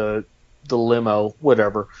Tahoe, the limo,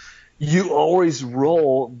 whatever. You always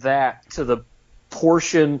roll that to the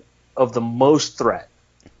portion of the most threat.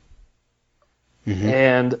 Mm-hmm.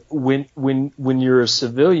 And when you're a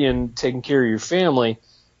civilian taking care of your family,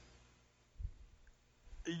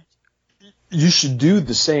 you should do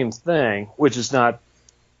the same thing, which is not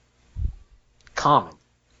common.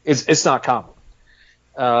 It's not common.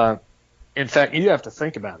 In fact, you have to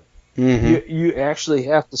think about it. Mm-hmm. You actually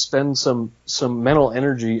have to spend some mental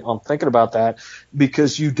energy on thinking about that,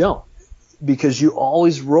 because you don't. Because you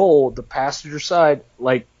always roll the passenger side,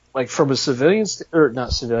 like from a civilian, or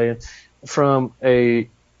not civilian, from a,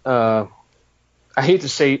 I hate to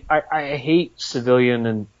say, I hate civilian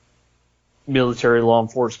and military law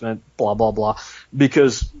enforcement, blah, blah, blah,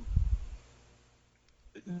 because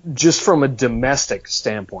just from a domestic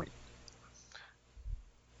standpoint,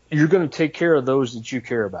 you're going to take care of those that you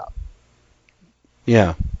care about.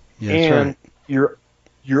 Yeah, that's and right.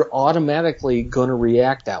 You're automatically going to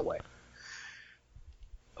react that way.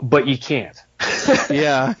 But you can't.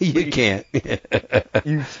 Yeah, you can't.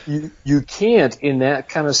 you can't in that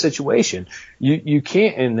kind of situation. You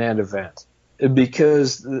can't in that event,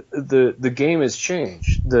 because the game has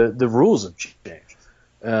changed. The rules have changed.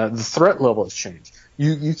 The threat level has changed.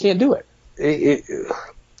 You can't do it.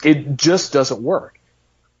 It just doesn't work.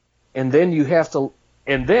 And then you have to.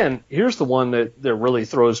 And then here's the one that really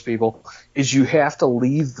throws people: is you have to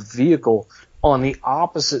leave the vehicle on the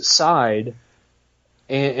opposite side.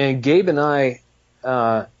 And Gabe and I,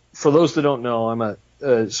 for those that don't know, I'm a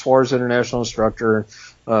Suarez International instructor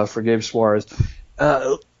for Gabe Suarez.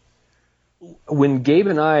 When Gabe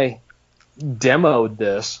and I demoed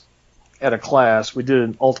this at a class, we did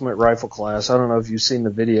an ultimate rifle class. I don't know if you've seen the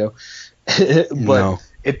video, but No.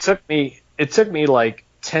 It took me like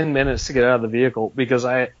 10 minutes to get out of the vehicle, because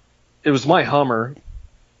it was my Hummer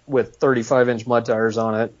with 35-inch mud tires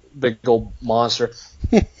on it, big old monster.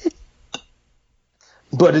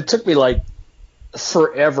 But it took me like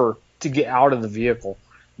forever to get out of the vehicle,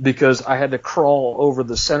 because I had to crawl over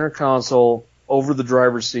the center console, over the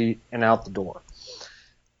driver's seat, and out the door.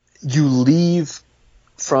 You leave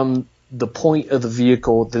from the point of the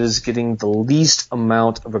vehicle that is getting the least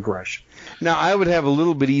amount of aggression. Now, I would have a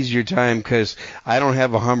little bit easier time because I don't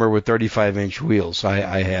have a Hummer with 35-inch wheels.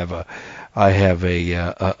 I have a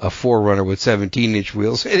 4Runner with 17-inch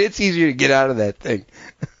wheels, and it's easier to get out of that thing.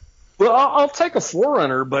 Well, I'll take a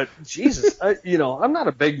 4Runner, but Jesus, I'm not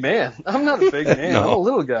a big man. I'm not a big man. No. I'm a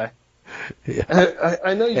little guy. Yeah.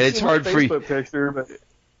 I know you've seen my Facebook picture, but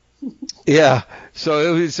yeah.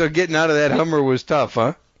 So getting out of that Hummer was tough,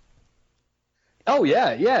 huh? Oh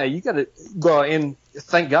yeah. You got to go, and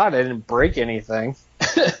thank God I didn't break anything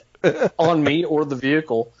on me or the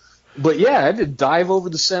vehicle. But yeah, I had to dive over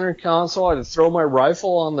the center console. I had to throw my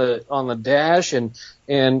rifle on the dash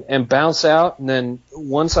and bounce out. And then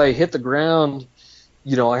once I hit the ground,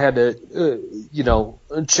 I had to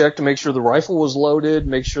check to make sure the rifle was loaded,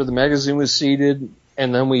 make sure the magazine was seated,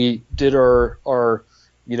 and then we did our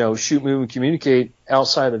shoot, move, and communicate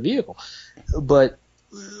outside the vehicle. But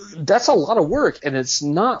that's a lot of work, and it's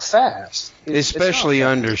not fast. Especially it's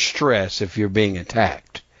not fast. under stress if you're being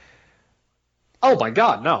attacked. Oh my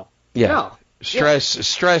God, no. Yeah. No.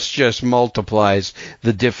 Stress just multiplies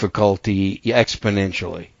the difficulty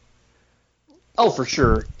exponentially. Oh, for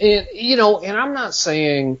sure. And and I'm not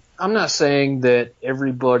saying that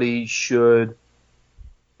everybody should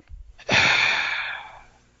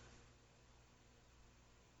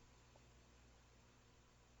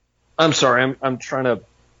I'm sorry. I'm trying to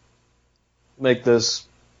make this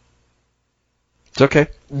It's okay.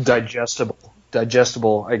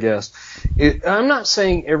 digestible, I guess. I'm not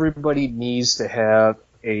saying everybody needs to have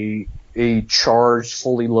a charged,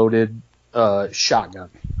 fully loaded shotgun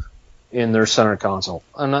in their center console.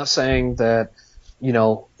 I'm not saying that,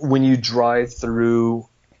 when you drive through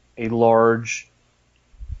a large,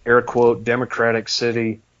 air quote, democratic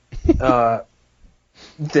city, You're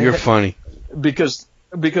funny. because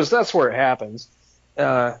that's where it happens.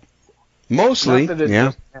 Mostly,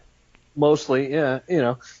 yeah. Mostly, yeah.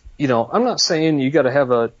 I'm not saying you got to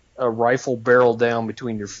have a rifle barrel down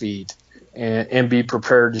between your feet and be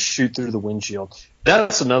prepared to shoot through the windshield.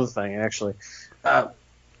 That's another thing, actually.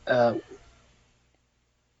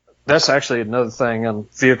 That's actually another thing on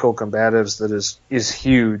vehicle combatives that is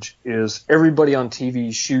huge. Is everybody on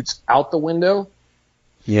TV shoots out the window?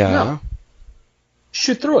 Yeah. No.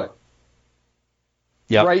 Shoot through it.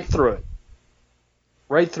 Yeah. Right through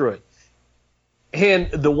it.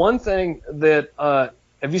 And the one thing that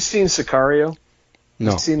have you seen Sicario?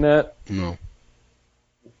 No. You seen that? No.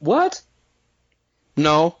 What?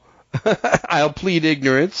 No. I'll plead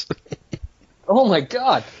ignorance. Oh my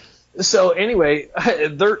God! So anyway,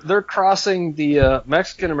 they're crossing the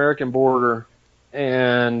Mexican-American border,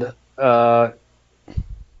 and the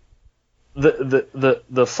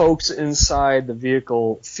folks inside the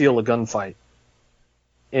vehicle feel a gunfight.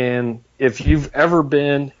 And if you've ever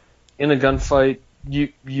been in a gunfight,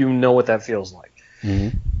 you know what that feels like.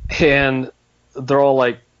 Mm-hmm. And they're all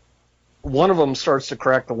like, one of them starts to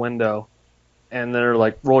crack the window, and they're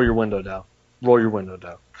like, roll your window down.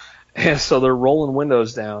 And so they're rolling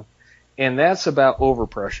windows down, and that's about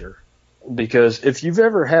overpressure. Because if you've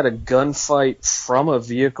ever had a gunfight from a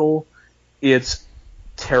vehicle, it's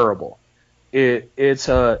terrible. It's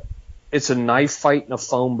a knife fight in a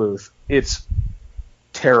phone booth. It's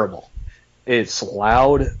terrible. It's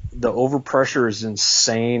loud. The overpressure is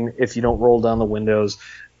insane if you don't roll down the windows.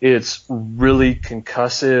 It's really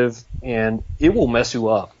concussive, and it will mess you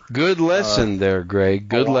up. Good lesson there, Greg.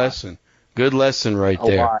 Good lesson. Good lesson right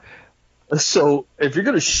there. Lot. So if you're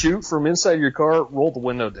going to shoot from inside your car, roll the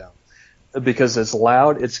window down. Because it's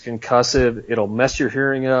loud, it's concussive, it'll mess your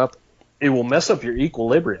hearing up. It will mess up your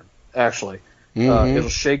equilibrium, actually. Mm-hmm. It'll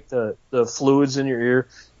shake the fluids in your ear.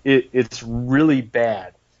 It's really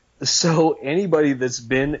bad. So anybody that's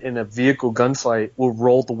been in a vehicle gunfight will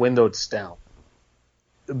roll the windows down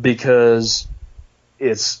because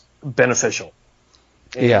it's beneficial.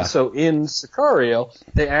 And yeah. So in Sicario,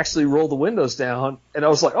 they actually roll the windows down, and I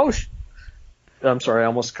was like, oh, I'm sorry, I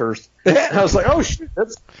almost cursed. I was like, oh, shit,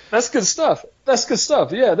 that's good stuff. That's good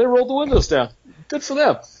stuff. Yeah, they rolled the windows down. Good for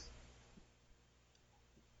them.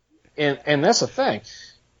 And that's a thing.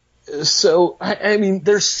 So, I mean,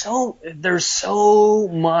 there's so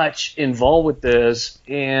much involved with this,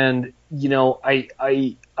 and,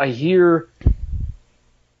 I hear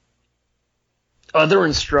other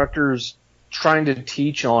instructors trying to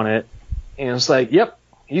teach on it, and it's like, yep,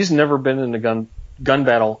 he's never been in a gun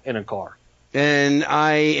battle in a car. And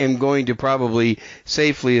I am going to probably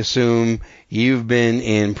safely assume you've been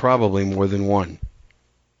in probably more than one.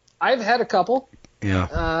 I've had a couple.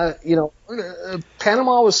 Yeah.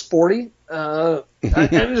 Panama was sporty. I'm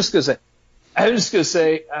just gonna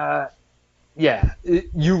say, yeah,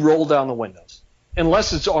 you roll down the windows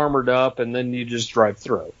unless it's armored up, and then you just drive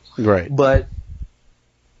through. Right. But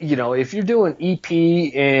if you're doing EP,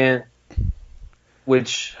 and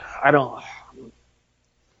which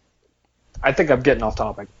I think I'm getting off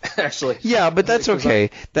topic, actually. Yeah, but that's okay.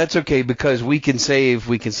 That's okay because we can save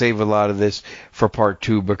a lot of this for part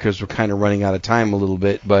 2 because we're kind of running out of time a little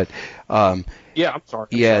bit. But yeah, I'm sorry.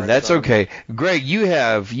 That's okay. Greg, you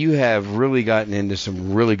have really gotten into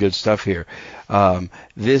some really good stuff here.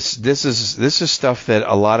 This is stuff that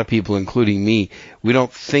a lot of people, including me, we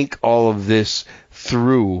don't think all of this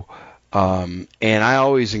through. And I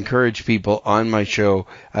always encourage people on my show.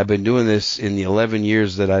 I've been doing this in the 11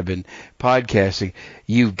 years that I've been podcasting.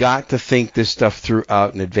 You've got to think this stuff through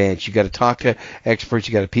out in advance. You got to talk to experts.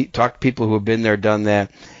 You got to talk to people who have been there, done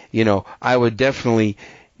that. I would definitely,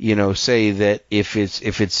 say that if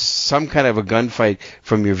it's some kind of a gunfight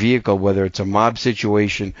from your vehicle, whether it's a mob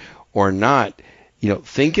situation or not,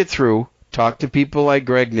 think it through. Talk to people like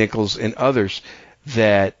Greg Nichols and others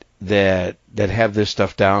that have this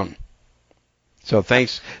stuff down. So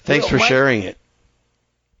thanks for sharing it.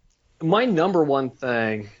 My number one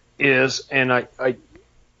thing is, and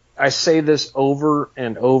I say this over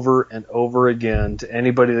and over and over again to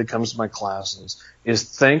anybody that comes to my classes, is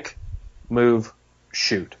think, move,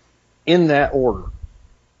 shoot. In that order.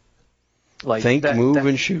 Think, move,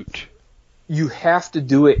 and shoot. you have to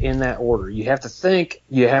do it in that order. You have to think,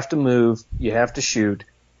 you have to move, you have to shoot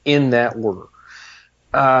in that order.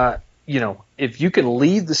 If you can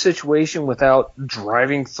leave the situation without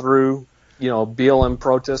driving through, BLM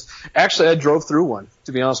protest. Actually, I drove through one,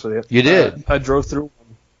 to be honest with you. You did? I drove through one.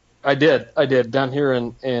 I did, down here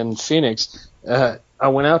in Phoenix. I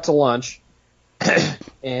went out to lunch,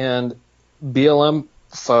 and BLM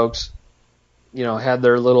folks, had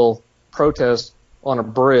their little protest on a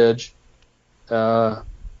bridge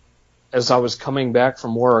as I was coming back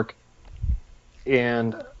from work,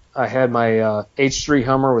 and I had my H3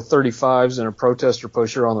 Hummer with 35s and a protester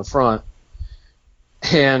pusher on the front,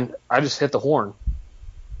 and I just hit the horn.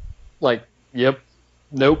 Like, yep,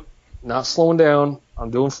 nope, not slowing down. I'm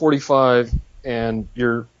doing 45, and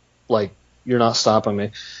you're not stopping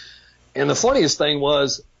me. And the funniest thing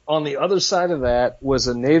was, on the other side of that was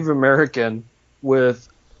a Native American with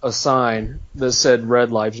a sign that said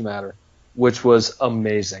 "Red Lives Matter," which was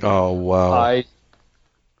amazing. Oh, wow.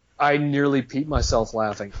 I nearly peed myself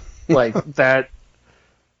laughing. Like that.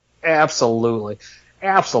 Absolutely.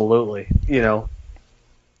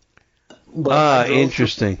 But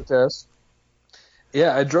interesting.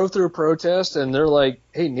 Yeah, I drove through a protest, and they're like,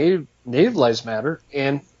 "Hey, Native Lives Matter,"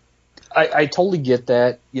 and I totally get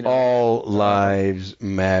that. All lives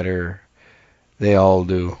matter. They all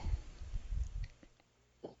do.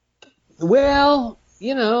 Well,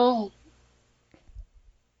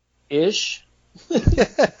 ish.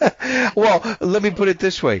 Well, let me put it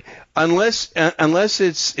this way: unless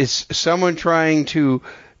it's someone trying to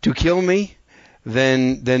kill me,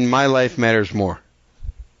 then my life matters more.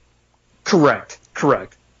 Correct.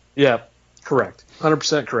 Yeah, correct.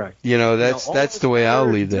 100% correct. That's the way I'll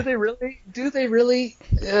leave it. Do they really?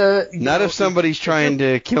 Not if somebody's trying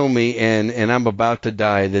to kill me and I'm about to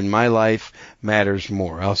die, then my life matters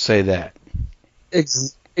more. I'll say that.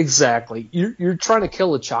 Exactly. You're trying to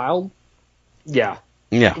kill a child? Yeah.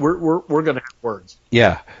 Yeah. We're gonna have words.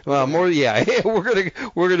 Yeah. Well, more. Yeah.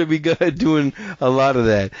 we're gonna be good at doing a lot of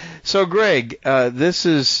that. So, Greg, this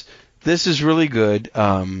is really good.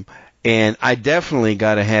 And I definitely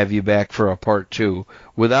got to have you back for a part 2,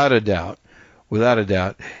 without a doubt.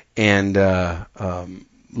 And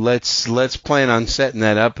let's plan on setting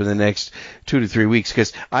that up in the next 2 to 3 weeks,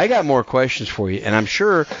 because I got more questions for you, and I'm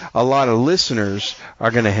sure a lot of listeners are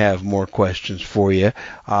going to have more questions for you.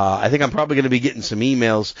 I think I'm probably going to be getting some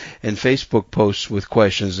emails and Facebook posts with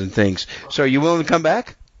questions and things. So, are you willing to come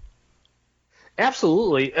back?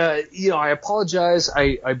 Absolutely. I apologize.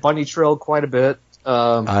 I bunny trailed quite a bit.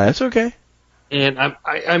 That's okay. And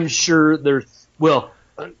I'm sure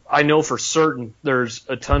I know for certain there's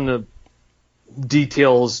a ton of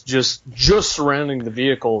details just surrounding the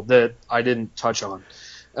vehicle that I didn't touch on.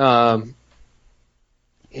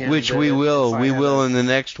 Which we will in the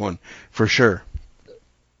next one for sure.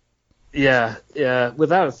 Yeah.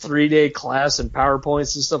 Without a 3-day class and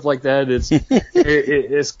PowerPoints and stuff like that, it's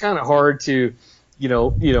it's kind of hard to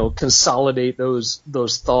consolidate those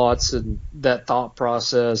thoughts and that thought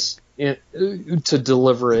process to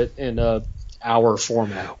deliver it in a hour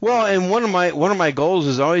format. Well, and one of my goals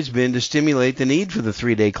has always been to stimulate the need for the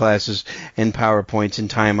 3-day classes and PowerPoints and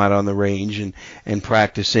time out on the range and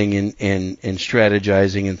practicing and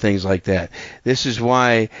strategizing and things like that. This is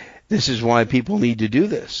why people need to do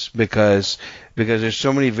this, because there's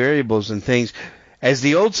so many variables and things. As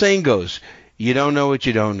the old saying goes, you don't know what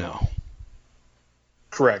you don't know.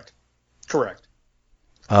 Correct.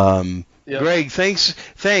 Yep. Greg, thanks.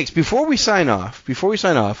 Before we sign off,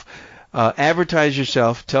 advertise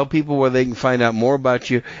yourself. Tell people where they can find out more about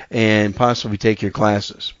you and possibly take your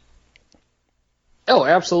classes. Oh,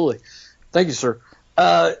 absolutely. Thank you, sir.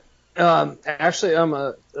 Actually, I'm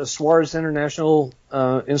a Suarez International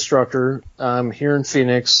instructor. I'm here in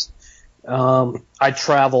Phoenix. I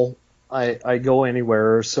travel. I go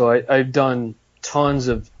anywhere. So I've done tons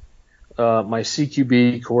of my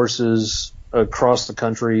CQB courses across the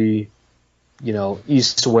country,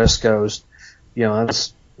 east to west coast.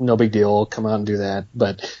 That's no big deal. I'll come out and do that.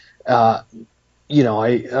 But, I'm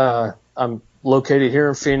located here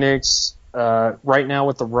in Phoenix. Right now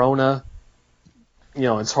with the Rona,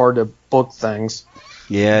 it's hard to book things.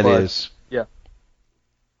 Yeah, it is. Yeah.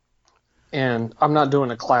 And I'm not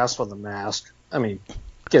doing a class with a mask. I mean,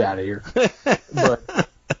 get out of here. But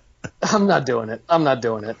I'm not doing it.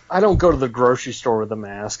 I don't go to the grocery store with a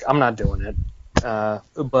mask. I'm not doing it.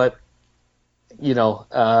 But,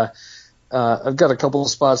 I've got a couple of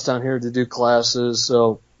spots down here to do classes.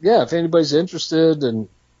 So, yeah, if anybody's interested and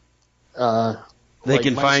they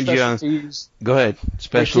can find you on. Go ahead.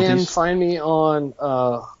 Specialties. They can find me on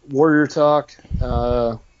Warrior Talk.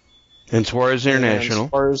 And Suarez International. And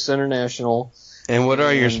Suarez International. And what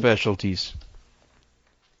are your specialties?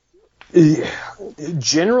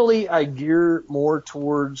 Generally, I gear more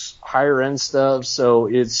towards higher end stuff. So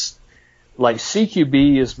it's like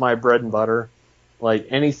CQB is my bread and butter. Like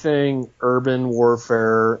anything urban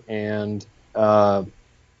warfare and close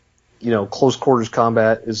quarters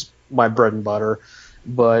combat is my bread and butter.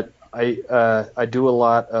 But I do a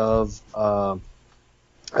lot of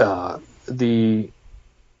the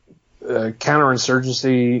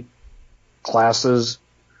counterinsurgency classes.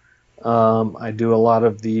 I do a lot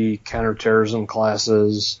of the counterterrorism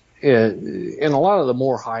classes and a lot of the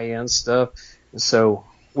more high-end stuff. So,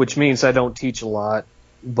 which means I don't teach a lot,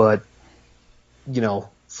 but,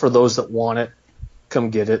 for those that want it, come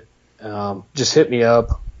get it. Just hit me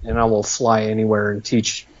up and I will fly anywhere and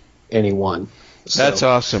teach anyone. So, that's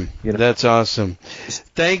awesome. That's awesome.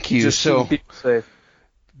 Thank you. Just keep people safe.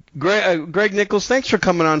 Greg Nichols, thanks for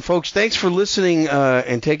coming on, folks. Thanks for listening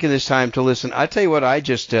and taking this time to listen. I tell you what, I've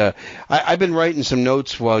been writing some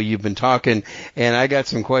notes while you've been talking, and I got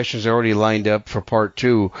some questions already lined up for part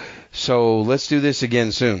 2. So let's do this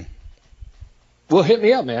again soon. Well, hit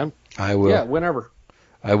me up, man. I will. Yeah, whenever.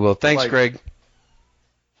 I will. Thanks, Greg.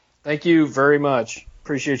 Thank you very much.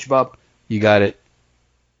 Appreciate you, Bob. You got it.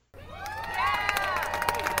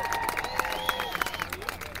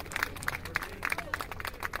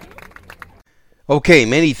 Okay,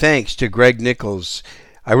 many thanks to Greg Nichols.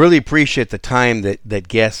 I really appreciate the time that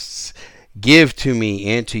guests give to me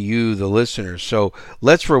and to you, the listeners. So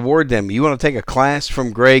let's reward them. You want to take a class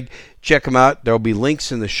from Greg, check him out. There'll be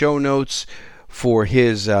links in the show notes for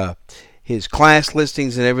his class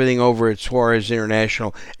listings and everything over at Suarez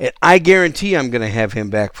International. And I guarantee I'm going to have him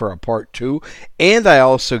back for a part 2. And I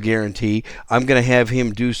also guarantee I'm going to have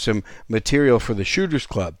him do some material for the Shooters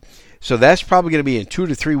Club. So that's probably going to be in 2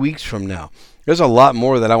 to 3 weeks from now. There's a lot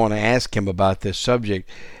more that I want to ask him about this subject,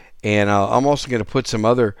 and I'm also going to put some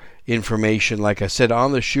other information, like I said,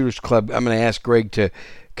 on the Shooters Club. I'm going to ask Greg to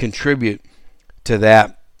contribute to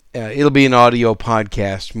that. It'll be an audio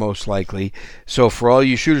podcast, most likely. So for all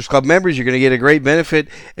you Shooters Club members, you're going to get a great benefit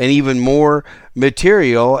and even more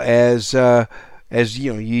material as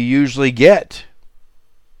you usually get.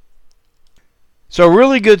 So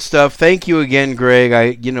really good stuff. Thank you again,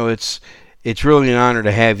 Greg. It's really an honor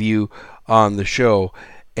to have you on the show.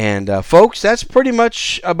 And folks, that's pretty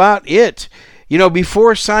much about it.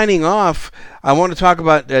 Before signing off, I want to talk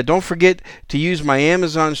about, don't forget to use my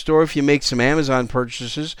Amazon store. If you make some Amazon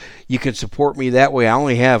purchases, you can support me that way. I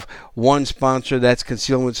only have one sponsor, that's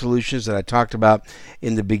Concealment Solutions, that I talked about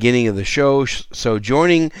in the beginning of the show. So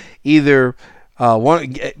joining either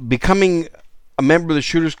becoming a member of the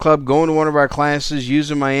Shooters Club, going to one of our classes,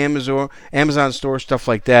 using my Amazon store, stuff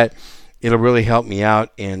like that, it'll really help me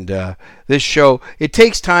out. And this show, it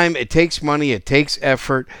takes time, it takes money, it takes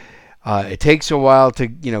effort. It takes a while to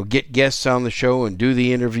get guests on the show and do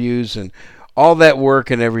the interviews and all that work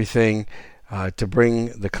and everything to bring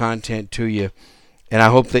the content to you. And I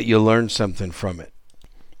hope that you'll learn something from it.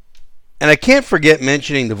 And I can't forget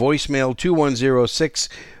mentioning the voicemail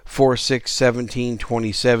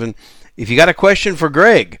 210-646-1727. If you got a question for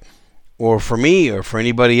Greg or for me or for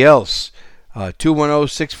anybody else,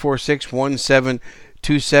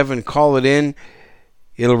 210-646-1727. Call it in.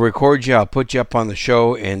 It'll record you. I'll put you up on the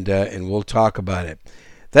show, and we'll talk about it.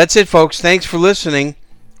 That's it, folks. Thanks for listening.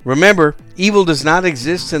 Remember, evil does not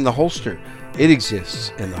exist in the holster. It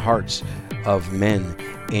exists in the hearts of men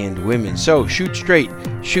and women. So shoot straight,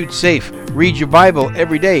 shoot safe, read your Bible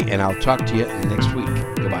every day, and I'll talk to you next week.